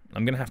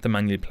 I'm going to have to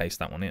manually place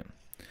that one in.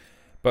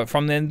 But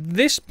from then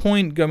this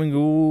point going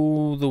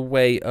all the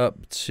way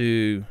up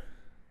to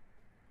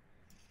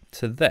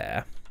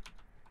there.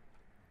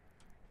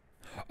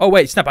 Oh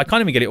wait, snap, I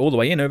can't even get it all the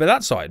way in over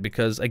that side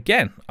because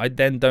again, I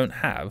then don't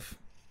have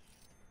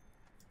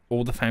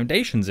all the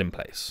foundations in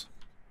place.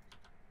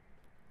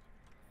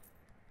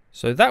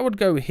 So that would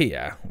go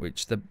here,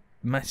 which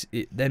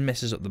it then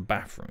messes up the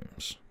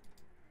bathrooms.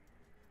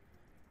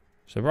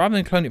 So rather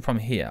than clone it from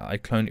here, I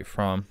clone it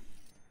from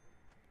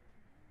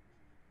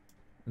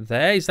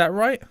there, is that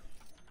right?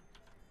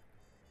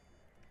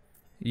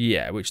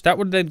 Yeah, which that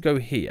would then go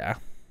here.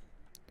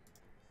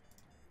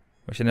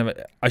 Which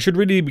I should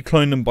really be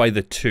cloning them by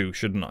the 2,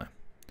 shouldn't I?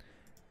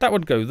 That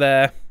would go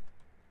there.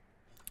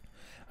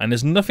 And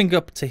there's nothing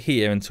up to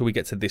here until we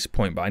get to this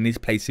point, but I need to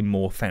place in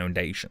more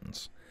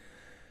foundations.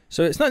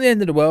 So it's not the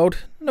end of the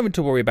world, nothing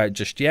to worry about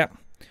just yet.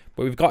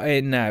 But we've got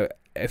in now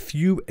a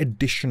few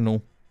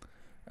additional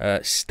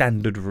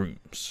standard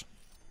rooms.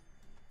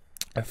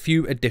 A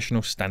few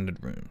additional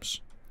standard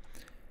rooms.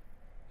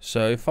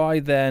 So if I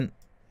then...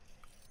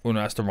 Oh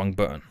no, that's the wrong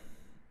button.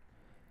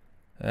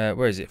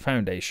 Where is it?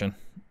 Foundation.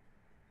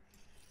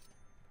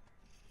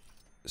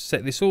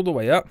 Set this all the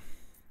way up.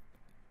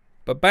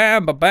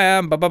 Ba-bam,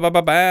 ba-bam,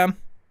 ba-ba-ba-ba-bam.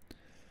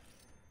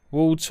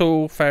 Wall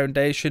tool,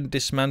 foundation,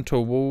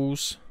 dismantle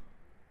walls.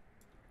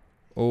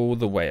 All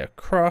the way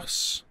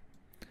across.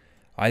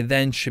 I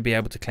then should be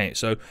able to clean it.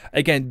 So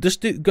again,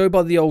 just go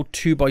by the old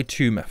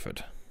 2x2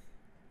 method.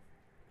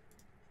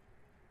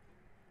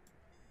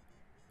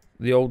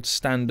 The old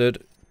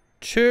standard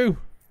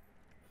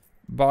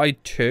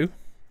 2x2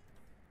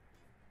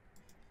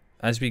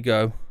 as we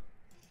go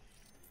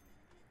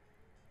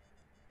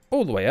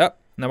all the way up.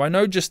 Now I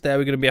know just there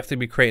we're going to have to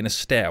be creating a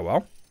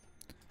stairwell.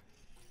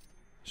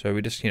 So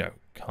we just, you know,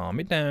 calm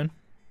it down.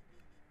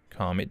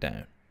 Calm it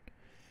down.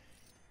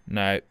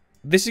 Now,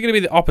 this is going to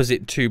be the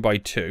opposite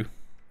 2x2.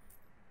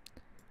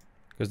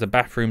 Because the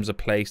bathrooms are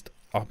placed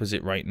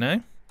opposite right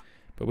now.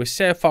 But we'll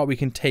see how far we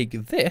can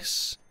take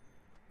this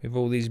with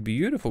all these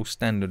beautiful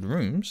standard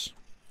rooms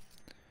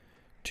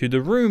to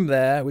the room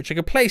there, which I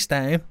can place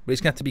down, but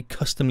it's going to have to be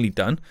customly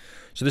done.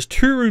 So there's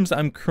 2 rooms that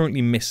I'm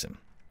currently missing,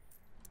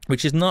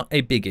 which is not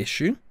a big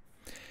issue.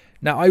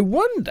 Now I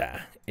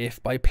wonder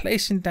if by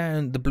placing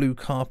down the blue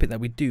carpet that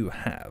we do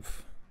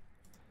have.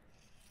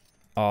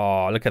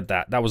 Oh, look at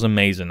that. That was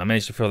amazing. I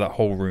managed to fill that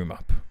whole room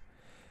up.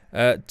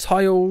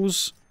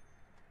 Tiles.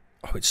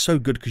 Oh, it's so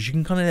good because you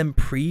can kind of then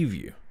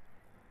preview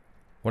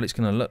what it's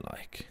going to look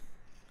like.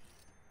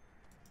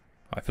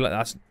 I feel like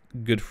that's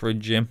good for a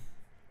gym.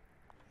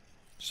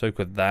 So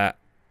could that.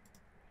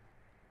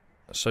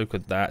 So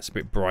could that. It's a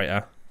bit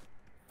brighter.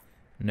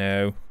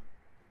 No.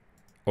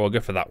 Oh, I'll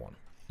go for that one.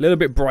 A little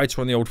bit brighter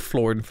on the old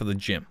flooring for the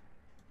gym.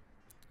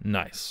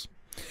 Nice.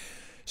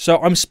 So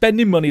I'm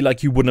spending money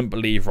like you wouldn't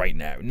believe right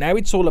now. Now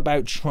it's all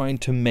about trying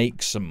to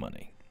make some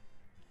money.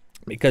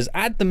 Because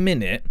at the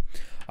minute,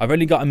 I've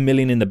only got $1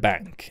 million in the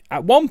bank.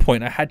 At one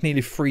point, I had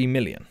nearly 3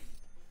 million.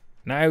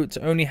 Now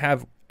to only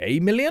have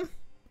 $1 million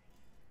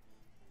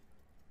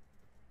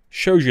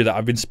shows you that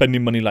I've been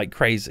spending money like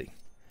crazy.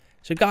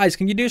 So guys,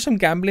 can you do some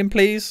gambling,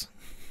 please?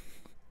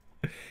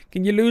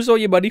 Can you lose all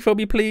your money for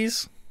me,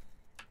 please?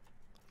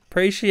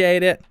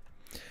 Appreciate it.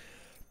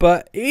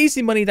 But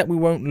easy money that we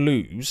won't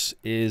lose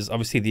is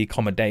obviously the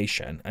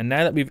accommodation. And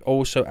now that we've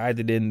also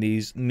added in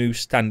these new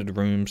standard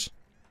rooms,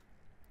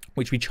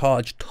 which we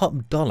charge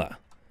top dollar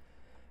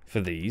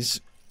for these,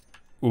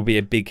 will be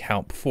a big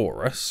help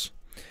for us.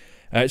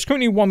 It's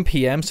currently 1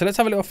 PM, so let's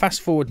have a little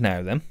fast forward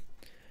now then.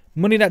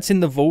 Money that's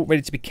in the vault,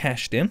 ready to be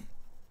cashed in.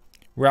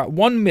 We're at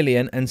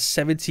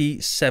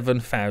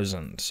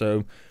 1,077,000.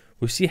 So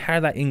we'll see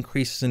how that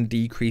increases and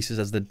decreases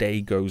as the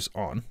day goes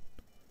on,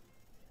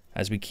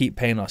 as we keep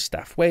paying our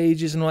staff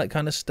wages and all that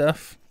kind of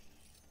stuff.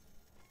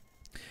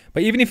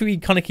 But even if we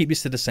kind of keep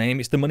this to the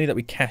same, it's the money that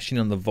we cash in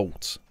on the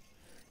vault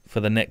for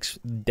the next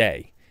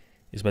day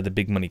is where the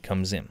big money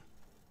comes in.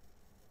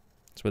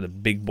 It's where the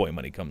big boy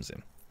money comes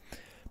in.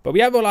 But we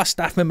have all our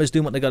staff members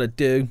doing what they got to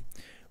do.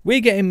 We're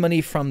getting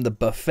money from the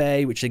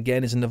buffet, which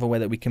again is another way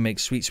that we can make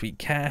sweet, sweet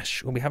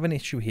cash. Well, we have an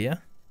issue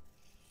here.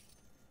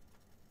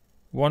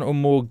 1 or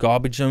more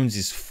garbage zones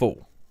is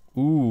full.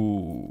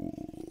 Ooh.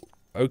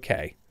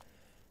 Okay.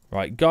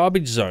 Right,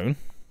 garbage zone.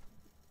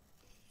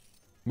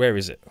 Where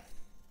is it?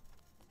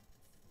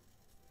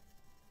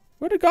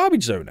 Where the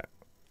garbage zone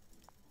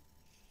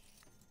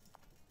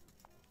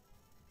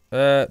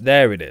at?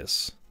 There it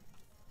is.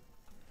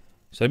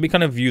 So let me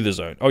kind of view the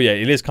zone. Oh yeah,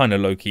 it is kind of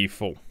low-key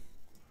full.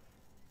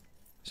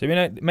 So we're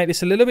going to make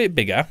this a little bit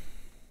bigger.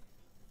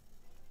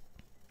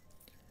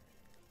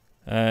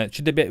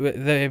 Should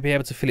they be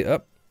able to fill it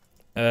up?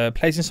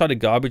 Place inside a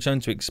garbage zone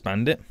to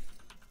expand it.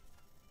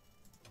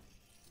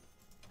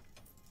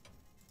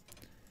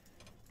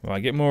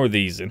 Right, get more of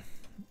these in.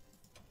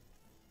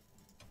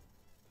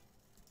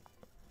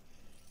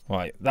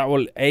 Right, that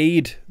will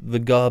aid the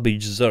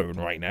garbage zone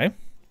right now.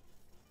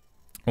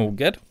 All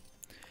good.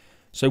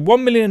 So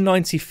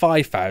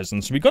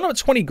 1,095,000. So we've gone up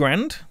 20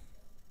 grand.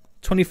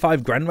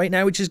 25 grand right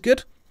now, which is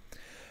good.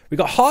 We've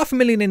got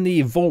 500,000 in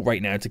the vault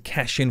right now to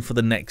cash in for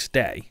the next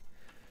day.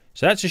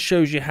 So that just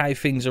shows you how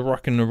things are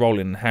rocking and rolling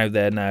and how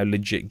they're now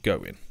legit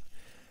going.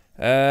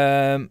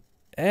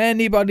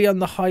 Anybody on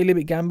the high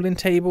limit gambling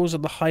tables or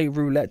the high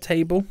roulette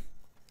table?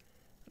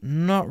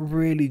 Not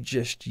really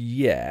just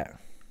yet.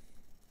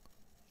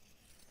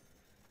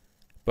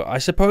 But I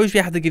suppose we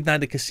have to give now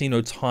the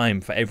casino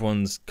time for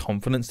everyone's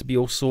confidence to be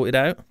all sorted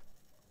out.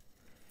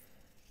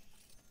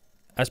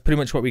 That's pretty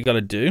much what we got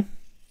to do.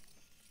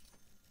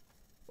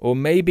 Or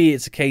maybe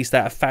it's a case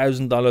that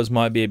 $1,000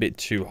 might be a bit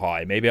too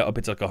high. Maybe up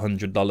it's like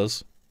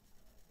 $100.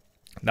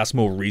 That's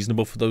more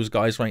reasonable for those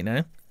guys right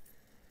now.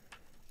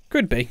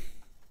 Could be.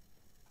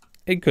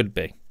 It could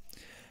be.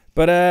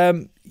 But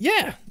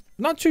yeah,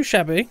 not too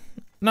shabby.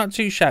 Not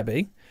too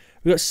shabby.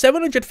 We got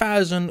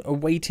 700,000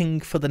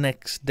 waiting for the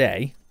next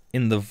day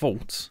in the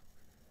vault.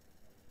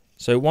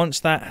 So once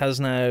that has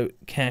now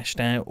cashed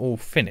out or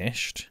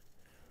finished,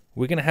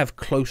 we're going to have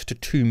close to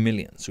 2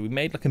 million. So we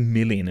made like $1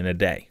 million in a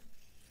day.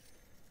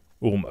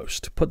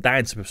 Almost. Put that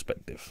into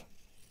perspective.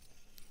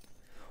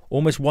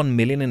 Almost 1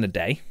 million in a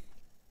day.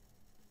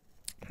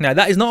 Now,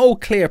 that is not all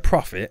clear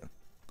profit.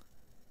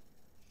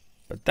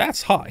 But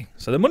that's high.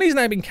 So the money's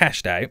now been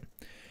cashed out.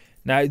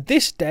 Now,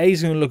 this day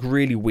is going to look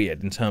really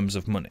weird in terms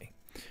of money.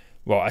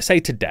 Well, I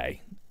say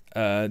today.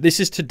 This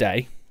is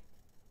today.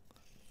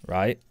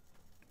 Right?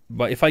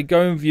 But if I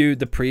go and view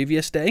the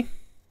previous day.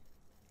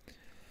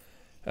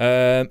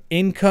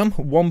 Income,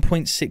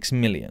 1.6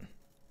 million.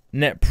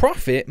 Net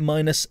profit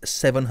minus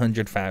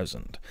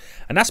 700,000.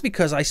 And that's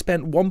because I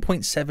spent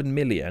 1.7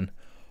 million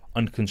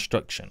on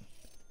construction.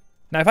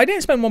 Now, if I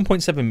didn't spend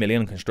 1.7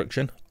 million on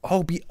construction,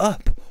 I'll be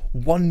up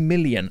 1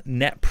 million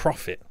net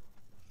profit.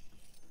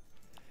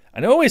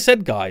 And I always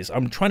said, guys,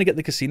 I'm trying to get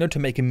the casino to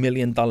make $1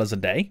 million a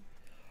day.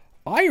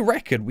 I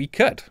reckon we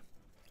could.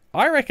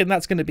 I reckon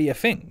that's going to be a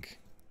thing.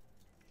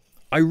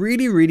 I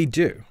really, really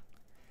do.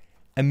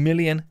 1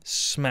 million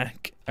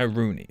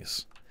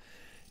smack-a-roonies.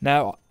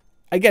 Now,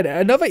 again,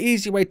 another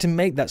easy way to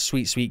make that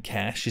sweet, sweet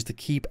cash is to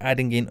keep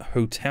adding in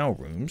hotel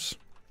rooms.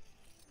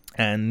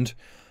 And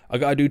I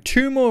got to do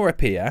 2 more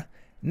up here.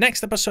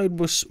 Next episode,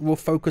 we'll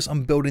focus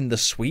on building the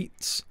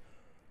suites,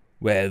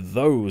 where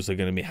those are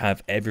going to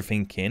have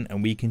everything in,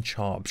 and we can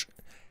charge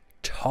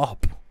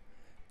top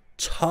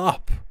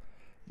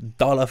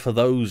dollar for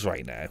those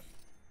right now.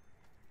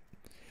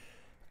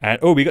 And,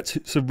 oh, we got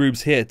some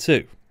rooms here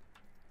too.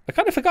 I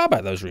kind of forgot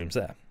about those rooms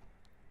there.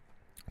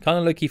 Kind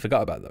of low-key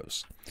forgot about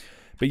those.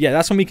 But yeah,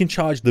 that's when we can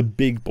charge the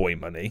big boy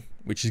money,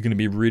 which is going to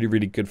be really,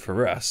 really good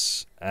for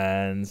us.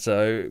 And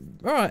so,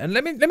 all right, and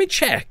let me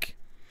check.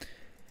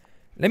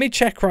 Let me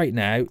check right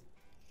now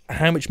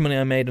how much money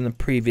I made on the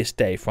previous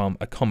day from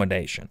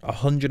accommodation.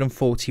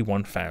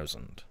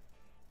 141,000.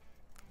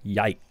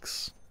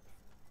 Yikes.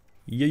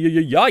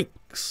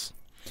 Yikes.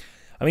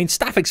 I mean,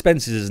 staff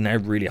expenses is now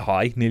really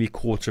high, nearly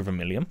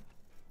 $250,000.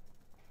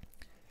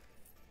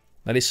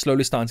 That is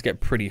slowly starting to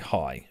get pretty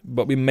high,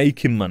 but we're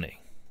making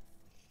money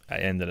at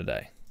the end of the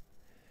day.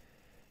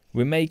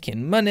 We're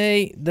making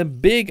money. The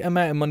big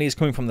amount of money is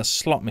coming from the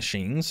slot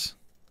machines.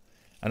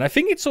 And I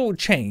think it's all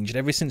changed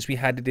ever since we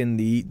had it in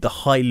the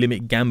high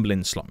limit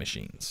gambling slot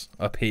machines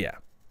up here.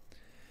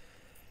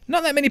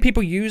 Not that many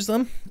people use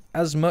them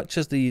as much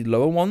as the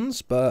lower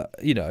ones, but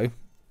you know,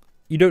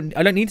 I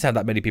don't need to have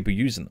that many people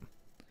using them.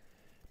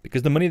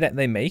 Because the money that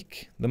they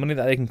make, the money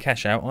that they can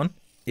cash out on,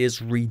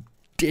 is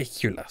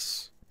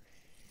ridiculous.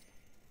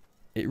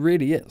 It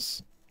really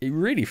is. It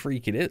really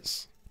freaking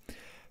is.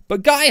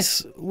 But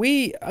guys,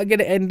 we are going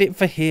to end it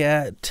for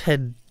here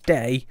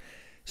today.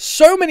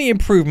 So many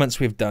improvements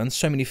we've done.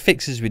 So many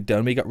fixes we've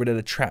done. We got rid of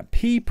the trap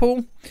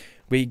people.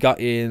 We got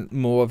in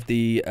more of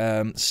the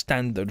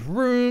standard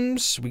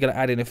rooms. We got to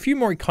add in a few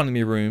more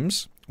economy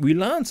rooms. We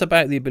learned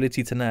about the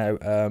ability to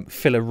now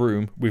fill a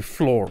room with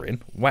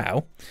flooring.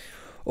 Wow.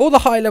 All the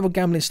high level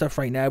gambling stuff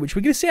right now, which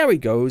we're going to see how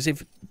it goes.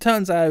 If it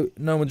turns out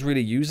no one's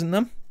really using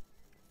them,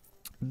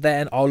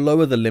 then I'll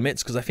lower the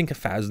limits, because I think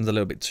 1,000's a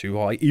little bit too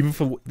high, even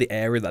for the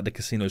area that the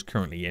casino is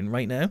currently in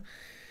right now.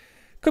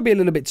 Could be a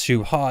little bit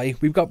too high.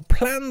 We've got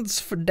plans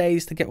for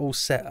days to get all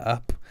set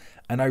up,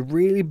 and I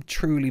really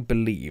truly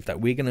believe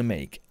that we're going to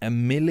make $1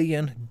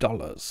 million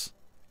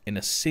in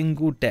a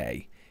single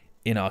day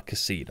in our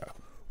casino.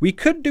 We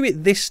could do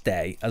it this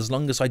day as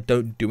long as I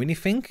don't do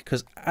anything,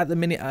 because at the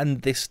minute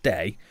and this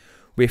day,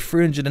 we're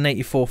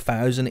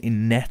 384,000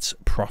 in net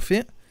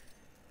profit.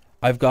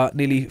 I've got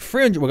nearly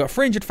 300. We've got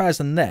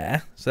 300,000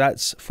 there, so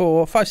that's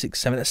 4, 5, 6,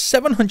 7. That's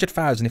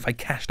 700,000 if I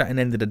cashed out and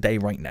ended the day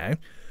right now.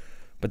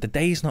 But the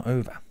day's not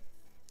over.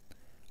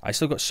 I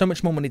still got so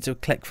much more money to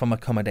collect from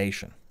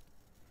accommodation.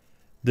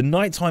 The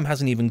night time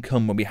hasn't even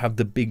come when we have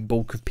the big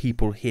bulk of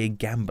people here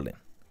gambling.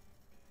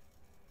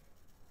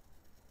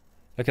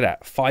 Look at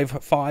that.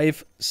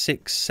 5,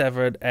 6,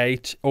 7,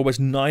 8, almost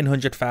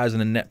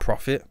 900,000 in net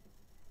profit.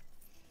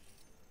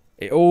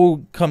 It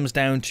all comes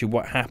down to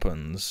what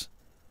happens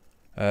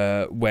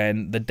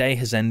when the day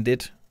has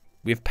ended.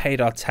 We've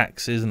paid our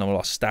taxes and all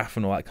our staff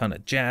and all that kind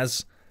of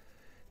jazz,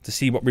 to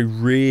see what we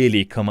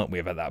really come up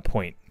with at that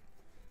point.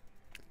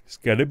 It's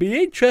going to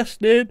be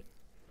interesting.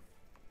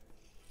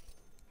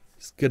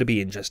 It's going to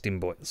be interesting,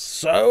 boys.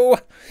 So,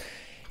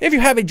 if you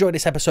have enjoyed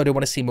this episode and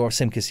want to see more of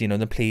SimCasino,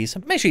 then please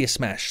make sure you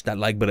smash that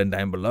like button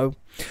down below.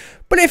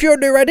 But if you're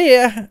new right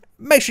here,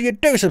 make sure you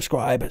do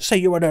subscribe so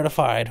you are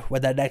notified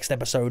when the next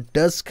episode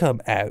does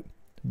come out.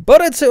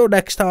 But until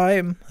next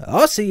time,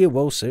 I'll see you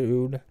all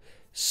soon.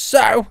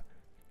 So,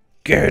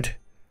 good